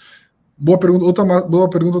 boa pergunta. Outra boa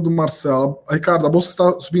pergunta do Marcelo. Ricardo, a bolsa está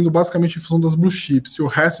subindo basicamente em função das blue chips e o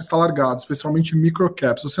resto está largado, especialmente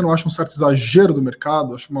microcaps. Você não acha um certo exagero do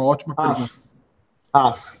mercado? Acho uma ótima pergunta.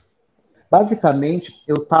 Acho. Basicamente,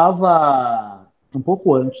 eu estava um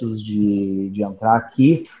pouco antes de entrar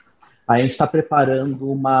aqui, a gente está preparando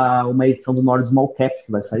uma edição do Nord Small Caps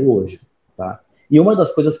que vai sair hoje. Tá? E uma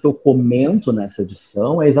das coisas que eu comento nessa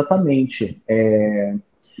edição é exatamente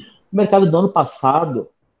o mercado do ano passado.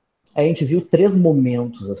 A gente viu 3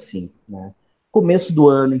 momentos assim, né? Começo do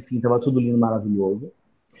ano, enfim, estava tudo lindo, maravilhoso.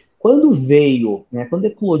 Quando veio, né, quando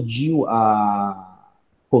eclodiu a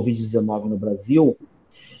Covid-19 no Brasil,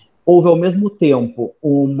 houve ao mesmo tempo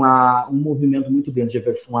um movimento muito grande de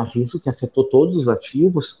aversão a risco que afetou todos os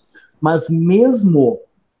ativos, mas mesmo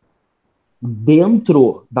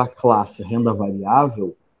dentro da classe renda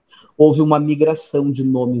variável, houve uma migração de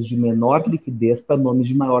nomes de menor liquidez para nomes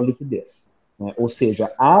de maior liquidez. Né? Ou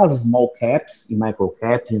seja, as small caps e micro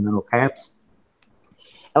caps e nano caps,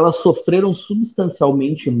 elas sofreram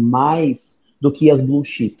substancialmente mais do que as blue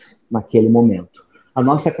chips naquele momento. A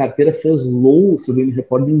nossa carteira fez low, se eu bem me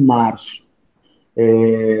recordo, em março.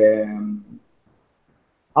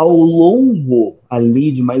 Ao longo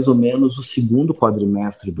ali de mais ou menos o segundo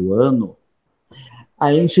quadrimestre do ano,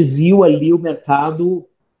 a gente viu ali o mercado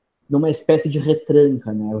numa espécie de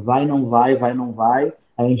retranca, né? Vai, não vai, vai, não vai.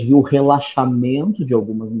 a gente viu o relaxamento de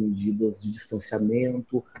algumas medidas de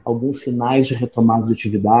distanciamento, alguns sinais de retomada de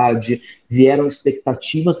atividade, vieram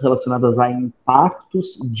expectativas relacionadas a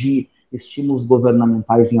impactos de estímulos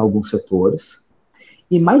governamentais em alguns setores.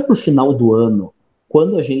 E mais para o final do ano,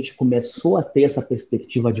 quando a gente começou a ter essa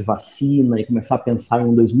perspectiva de vacina e começar a pensar em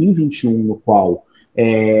um 2021 no qual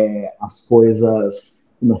as coisas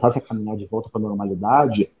começassem a caminhar de volta para a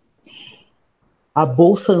normalidade, a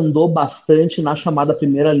Bolsa andou bastante na chamada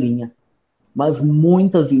primeira linha, mas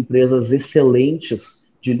muitas empresas excelentes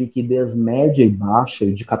de liquidez média e baixa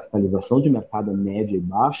e de capitalização de mercado média e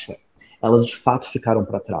baixa, elas de fato ficaram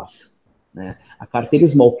para trás, né? A carteira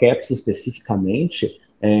Small Caps especificamente,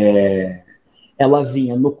 ela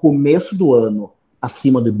vinha no começo do ano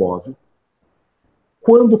acima do Ibov.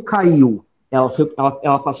 Quando caiu,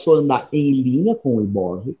 ela passou a andar em linha com o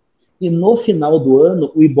Ibov, e no final do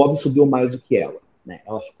ano o Ibov subiu mais do que ela, né?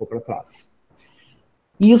 Ela ficou para trás.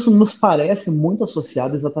 E isso nos parece muito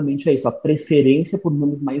associado exatamente a isso, a preferência por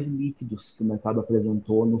nomes mais líquidos que o mercado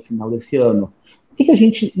apresentou no final desse ano. O que a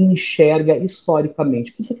gente enxerga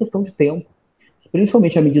historicamente? Que isso é questão de tempo.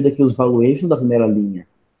 Principalmente à medida que os valuations da primeira linha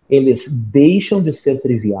eles deixam de ser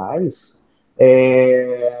triviais,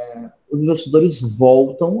 os investidores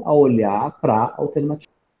voltam a olhar para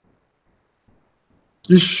alternativas.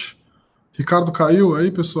 Ixi, Ricardo caiu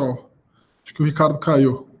aí, pessoal? Acho que o Ricardo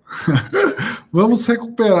caiu. Vamos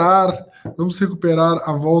recuperar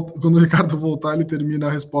a volta. Quando o Ricardo voltar, ele termina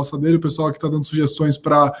a resposta dele. O pessoal aqui está dando sugestões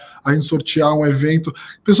para a gente sortear um evento.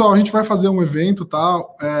 Pessoal, a gente vai fazer um evento, tá?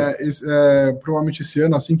 Provavelmente esse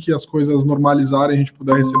ano, assim que as coisas normalizarem, a gente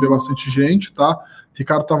puder receber bastante gente, tá?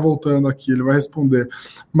 Ricardo tá voltando aqui, ele vai responder.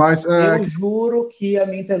 Mas eu juro que a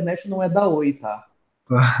minha internet não é da Oi, tá?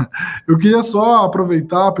 Eu queria só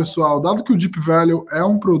aproveitar, pessoal, dado que o Deep Value é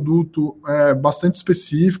um produto bastante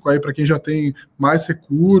específico aí para quem já tem mais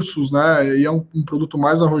recursos, né? E é um produto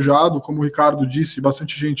mais arrojado, como o Ricardo disse,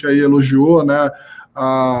 bastante gente aí elogiou, né?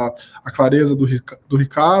 A clareza do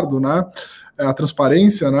Ricardo, né? A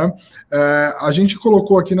transparência, né? A gente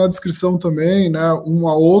colocou aqui na descrição também, né?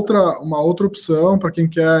 Uma outra opção para quem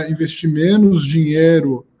quer investir menos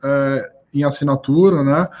dinheiro em assinatura,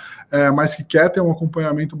 né? Mas que quer ter um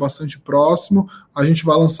acompanhamento bastante próximo. A gente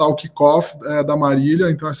vai lançar o kickoff da Marília,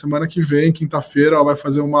 então a semana que vem, quinta-feira, ela vai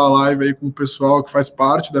fazer uma live aí com o pessoal que faz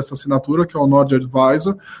parte dessa assinatura, que é o Nord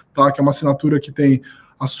Advisor, tá? Que é uma assinatura que tem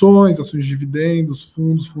ações de dividendos,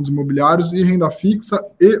 fundos imobiliários e renda fixa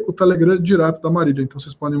e o Telegram direto da Marília. Então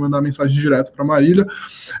vocês podem mandar mensagem direto para a Marília.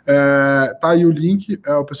 Tá aí o link,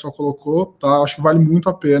 o pessoal colocou, tá? Acho que vale muito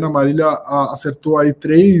a pena. A Marília acertou aí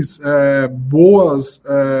 3 boas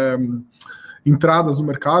entradas no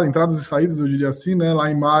mercado, entradas e saídas, eu diria assim, né?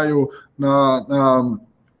 Lá em maio,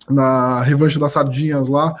 na revanche das sardinhas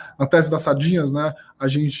lá, na tese das sardinhas, né?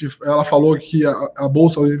 Ela falou que a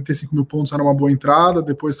bolsa 85 mil pontos era uma boa entrada,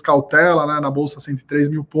 depois cautela, né? Na bolsa 103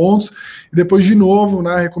 mil pontos, e depois de novo,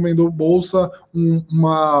 né? Recomendou bolsa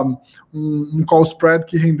um call spread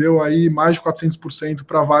que rendeu aí mais de 400%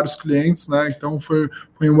 para vários clientes, né? Então foi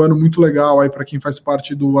um ano muito legal aí para quem faz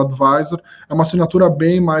parte do Advisor. É uma assinatura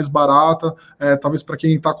bem mais barata, talvez para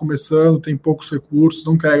quem está começando, tem poucos recursos,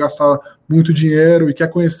 não quer gastar muito dinheiro e quer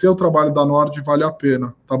conhecer o trabalho da Nord, vale a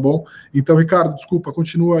pena, tá bom? Então, Ricardo, desculpa,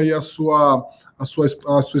 continua aí a sua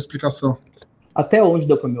explicação. Até onde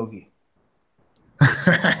deu para me ouvir?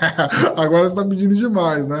 Agora você está pedindo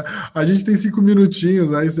demais, né? A gente tem 5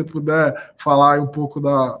 minutinhos aí, se você puder falar aí um pouco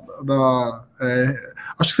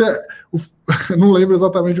acho que você não lembro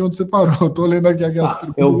exatamente onde você parou. Estou lendo aqui as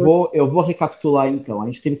perguntas. Eu vou recapitular então. A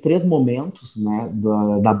gente teve 3 momentos, né,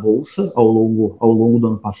 da bolsa ao longo do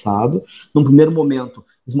ano passado. Num primeiro momento,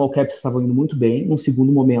 small caps estavam indo muito bem. Num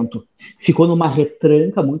segundo momento, ficou numa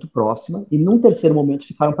retranca muito próxima. E num terceiro momento,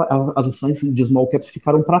 as ações de small caps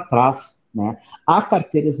ficaram para trás, né? A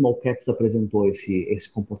carteira small caps apresentou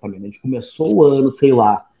esse comportamento. A gente começou o ano, sei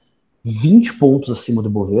lá, 20 pontos acima do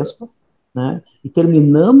Ibovespa, né? E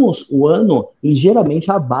terminamos o ano ligeiramente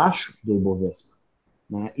abaixo do Ibovespa,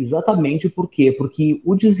 né? Exatamente por quê? Porque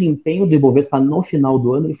o desempenho do Ibovespa no final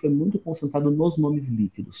do ano ele foi muito concentrado nos nomes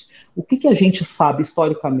líquidos. O que a gente sabe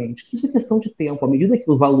historicamente? Que isso é questão de tempo. À medida que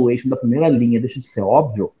o valuation da primeira linha deixa de ser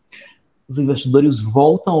óbvio, os investidores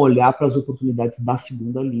voltam a olhar para as oportunidades da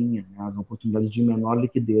segunda linha, né? As oportunidades de menor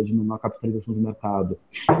liquidez, de menor capitalização do mercado.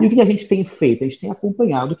 E o que a gente tem feito? A gente tem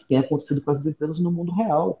acompanhado o que tem acontecido com essas empresas no mundo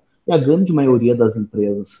real. E a grande maioria das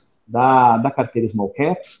empresas da carteira Small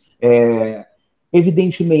Caps,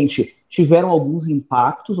 evidentemente, tiveram alguns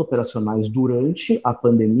impactos operacionais durante a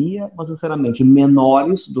pandemia, mas, sinceramente,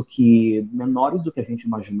 menores do que a gente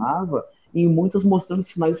imaginava, e muitas mostrando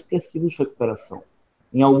sinais expressivos de recuperação.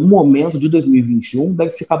 Em algum momento de 2021,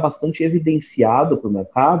 deve ficar bastante evidenciado para o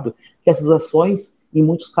mercado que essas ações, em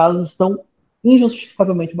muitos casos, estão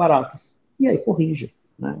injustificavelmente baratas. E aí corrige,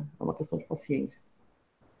 né? É uma questão de paciência.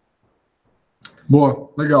 Boa,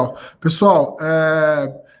 legal. Pessoal,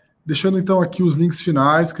 deixando então aqui os links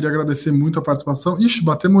finais, queria agradecer muito a participação. Ixi,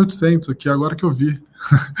 batemos 800 aqui, agora que eu vi.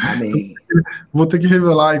 Amém. Vou ter que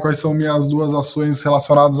revelar aí quais são minhas duas ações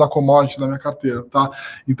relacionadas a commodity da minha carteira, tá?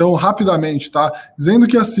 Então, rapidamente, tá? Dizendo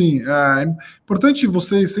que, assim, é importante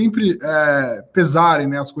vocês sempre pesarem,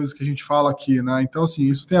 né, as coisas que a gente fala aqui, né? Então, assim,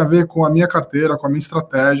 isso tem a ver com a minha carteira, com a minha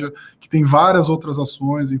estratégia, que tem várias outras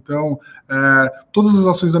ações. Então, todas as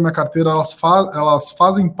ações da minha carteira, elas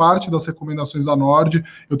fazem parte das recomendações da Nord.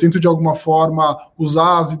 Eu tento, de alguma forma,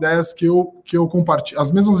 usar as ideias que eu compartilho,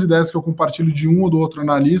 as mesmas ideias que eu compartilho de um ou do outro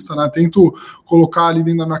analista, né? Tento colocar ali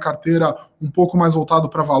dentro da minha carteira um pouco mais voltado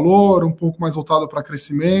para valor, um pouco mais voltado para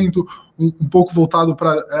crescimento, um pouco voltado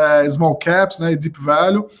para small caps, né, e deep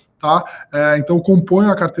value, tá? Então componho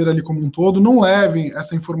a carteira ali como um todo. Não levem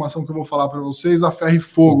essa informação que eu vou falar para vocês a ferro e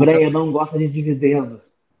fogo. O Breia não gosta de dividendo.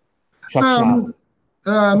 Chateado.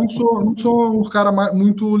 Não sou um cara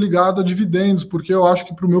muito ligado a dividendos, porque eu acho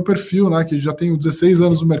que para o meu perfil, né, que já tenho 16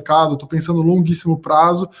 anos no mercado, estou pensando longuíssimo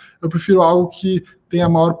prazo, eu prefiro algo que tenha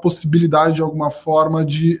maior possibilidade de alguma forma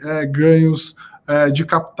de ganhos de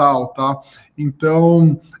capital, tá?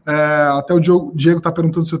 Então, até o Diego está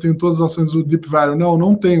perguntando se eu tenho todas as ações do Deep Value.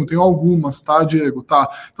 Não tenho algumas, tá, Diego? Tá.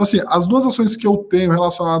 Então, assim, as duas ações que eu tenho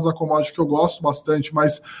relacionadas a commodity que eu gosto bastante,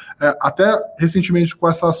 mas até recentemente com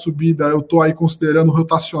essa subida eu estou aí considerando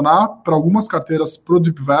rotacionar para algumas carteiras pro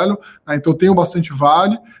Deep Value, né? Então eu tenho bastante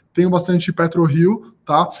Vale, tenho bastante PetroRio,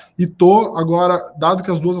 tá? E tô agora, dado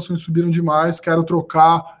que as duas ações subiram demais, quero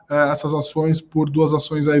trocar essas ações por duas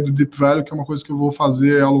ações aí do Deep Value, que é uma coisa que eu vou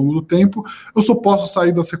fazer ao longo do tempo. Eu só posso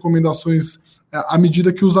sair das recomendações à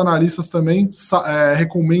medida que os analistas também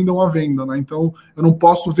recomendam a venda, né? Então eu não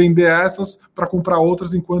posso vender essas para comprar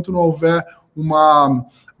outras enquanto não houver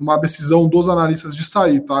uma decisão dos analistas de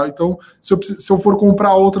sair, tá? Então, se eu for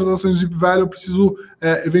comprar outras ações de Deep Value, eu preciso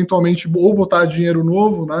eventualmente ou botar dinheiro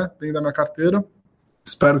novo, né, dentro da minha carteira.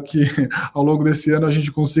 Espero que ao longo desse ano a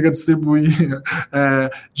gente consiga distribuir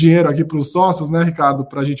dinheiro aqui para os sócios, né, Ricardo,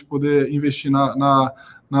 para a gente poder investir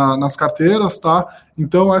nas carteiras, tá?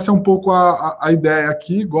 Então, essa é um pouco a ideia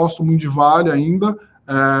aqui. Gosto muito de Vale ainda.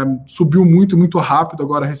 Subiu muito rápido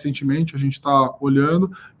agora recentemente, a gente está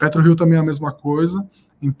olhando. PetroRio também é a mesma coisa.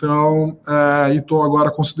 Então, estou agora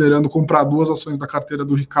considerando comprar duas ações da carteira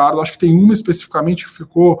do Ricardo. Acho que tem uma especificamente que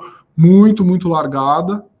ficou muito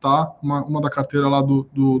largada, tá? Uma da carteira lá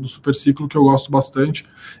do Superciclo que eu gosto bastante.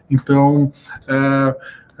 Então,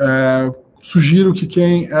 sugiro que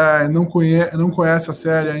quem não conhece a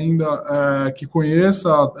série ainda, que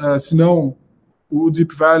conheça, se não o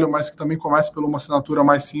Deep Value, mas que também comece por uma assinatura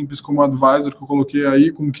mais simples, como o Advisor, que eu coloquei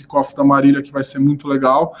aí, com o kickoff da Marília, que vai ser muito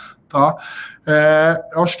legal, tá?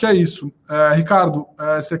 Eu acho que é isso. Ricardo,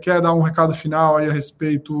 você quer dar um recado final aí a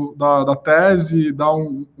respeito da tese, dar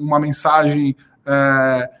uma mensagem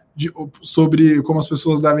sobre como as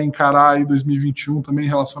pessoas devem encarar aí 2021 também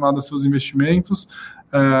relacionado a seus investimentos?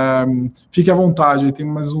 Fique à vontade, aí tem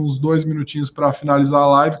mais uns 2 minutinhos para finalizar a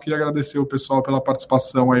live. Queria agradecer o pessoal pela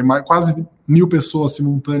participação aí, quase 1.000 pessoas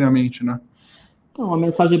simultaneamente, né? Então, a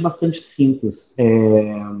mensagem é bastante simples.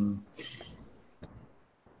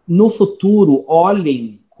 No futuro,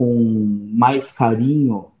 olhem com mais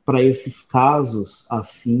carinho para esses casos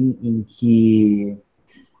assim em que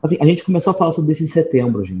assim, a gente começou a falar sobre isso em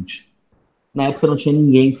setembro, gente. Na época não tinha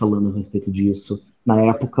ninguém falando a respeito disso. Na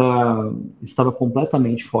época estava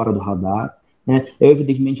completamente fora do radar, né? Eu,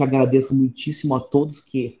 evidentemente, agradeço muitíssimo a todos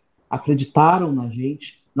que acreditaram na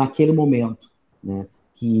gente naquele momento, né?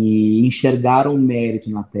 Que enxergaram mérito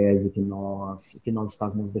na tese que nós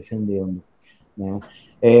estávamos defendendo, né?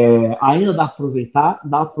 Ainda dá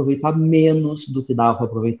para aproveitar menos do que dava para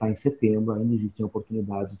aproveitar em setembro, ainda existem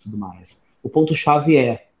oportunidades e tudo mais. O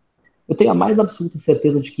ponto-chave eu tenho a mais absoluta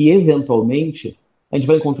certeza de que, eventualmente, a gente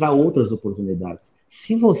vai encontrar outras oportunidades.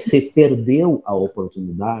 Se você perdeu a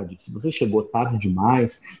oportunidade, se você chegou tarde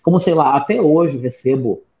demais, como, sei lá, até hoje eu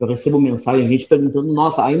recebo mensagem, gente perguntando,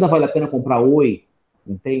 nossa, ainda vale a pena comprar Oi?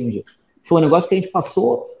 Entende? Foi um negócio que a gente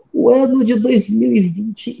passou o ano de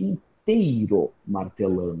 2020 inteiro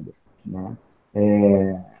martelando, né?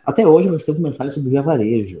 Até hoje eu recebo mensagem sobre Via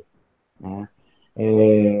Varejo, né?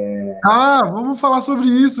 Vamos falar sobre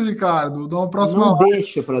isso, Ricardo. Dá uma próxima Não live.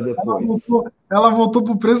 deixa para depois. Ela voltou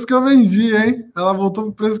para o preço que eu vendi, hein? Ela voltou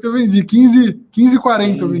para o preço que eu vendi.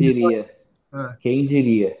 15,40 eu vendi. Quem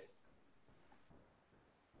diria?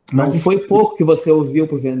 Mas não foi pouco que você ouviu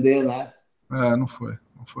por vender, né? Não foi.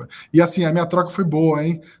 E assim, a minha troca foi boa,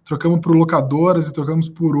 hein? Trocamos por locadoras e trocamos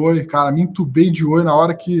por Oi. Cara, me entubei de Oi na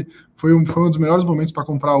hora que foi um dos melhores momentos para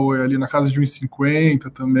comprar Oi, ali na casa de 1,50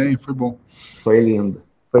 também, foi bom. Foi lindo.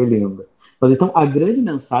 Mas então, a grande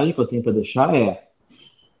mensagem que eu tenho para deixar é: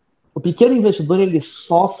 o pequeno investidor, ele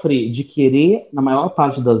sofre de querer, na maior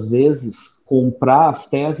parte das vezes, comprar as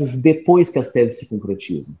teses depois que as teses se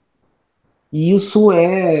concretizam. E isso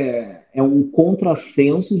é um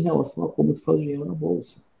contrassenso em relação a como se faz dinheiro na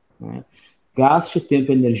Bolsa, né? Gaste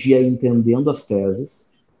tempo e energia entendendo as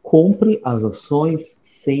teses, compre as ações,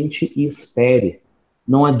 sente e espere.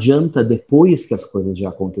 Não adianta, depois que as coisas já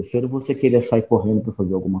aconteceram, você querer sair correndo para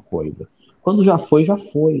fazer alguma coisa. Quando já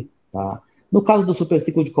foi, tá? No caso do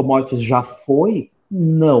superciclo de commodities, já foi?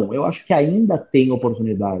 Não, eu acho que ainda tem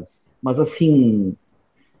oportunidades. Mas assim,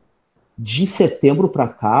 de setembro para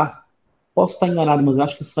cá, posso estar enganado, mas eu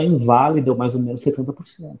acho que só em Vale deu mais ou menos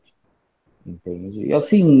 70%. Entende? E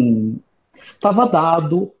assim, estava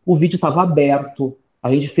dado, o vídeo estava aberto,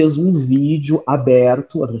 a gente fez um vídeo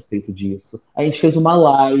aberto a respeito disso, a gente fez uma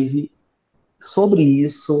live sobre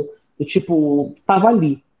isso, do tipo, estava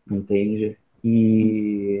ali, entende?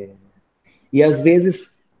 E às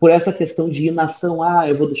vezes, por essa questão de inação,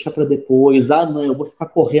 eu vou deixar para depois, não, eu vou ficar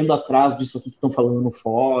correndo atrás disso aqui que estão falando no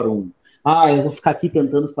fórum, eu vou ficar aqui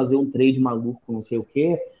tentando fazer um trade maluco, não sei o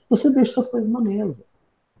quê, você deixa essas coisas na mesa.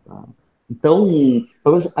 Tá? Então,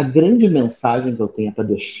 talvez a grande mensagem que eu tenho para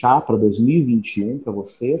deixar para 2021 para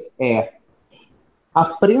vocês é: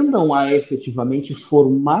 aprendam a efetivamente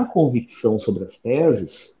formar convicção sobre as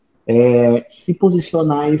teses, se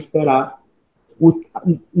posicionar e esperar.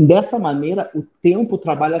 Dessa maneira, o tempo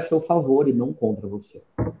trabalha a seu favor e não contra você.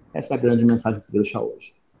 Essa é a grande mensagem que eu queria deixar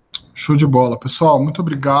hoje. Show de bola. Pessoal, muito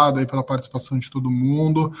obrigado aí pela participação de todo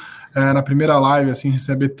mundo. Na primeira live, assim,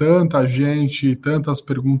 receber tanta gente, tantas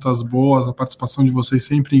perguntas boas, a participação de vocês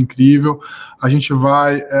sempre incrível. A gente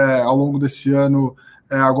vai, ao longo desse ano,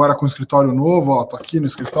 agora com o escritório novo, tô aqui no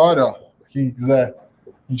escritório, quem quiser,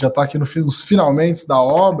 a gente já está aqui nos finalmente da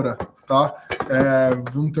obra, tá?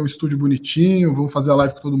 Vamos ter um estúdio bonitinho, vamos fazer a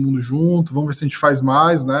live com todo mundo junto, vamos ver se a gente faz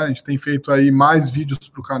mais, né? A gente tem feito aí mais vídeos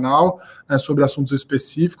para o canal, né, sobre assuntos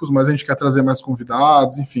específicos, mas a gente quer trazer mais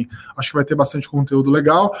convidados, enfim, acho que vai ter bastante conteúdo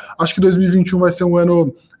legal. Acho que 2021 vai ser um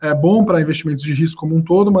ano bom para investimentos de risco como um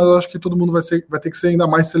todo, mas eu acho que todo mundo vai ter que ser ainda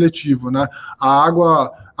mais seletivo, né?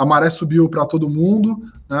 A maré subiu para todo mundo,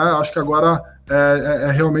 né? Acho que agora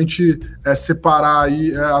realmente separar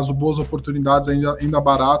aí as boas oportunidades ainda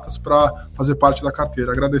baratas para fazer parte da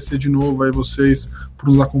carteira. Agradecer de novo aí vocês por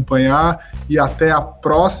nos acompanhar e até a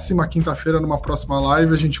próxima quinta-feira, numa próxima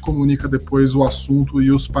live, a gente comunica depois o assunto e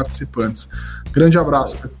os participantes. Grande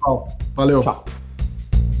abraço, pessoal. Valeu. Tchau.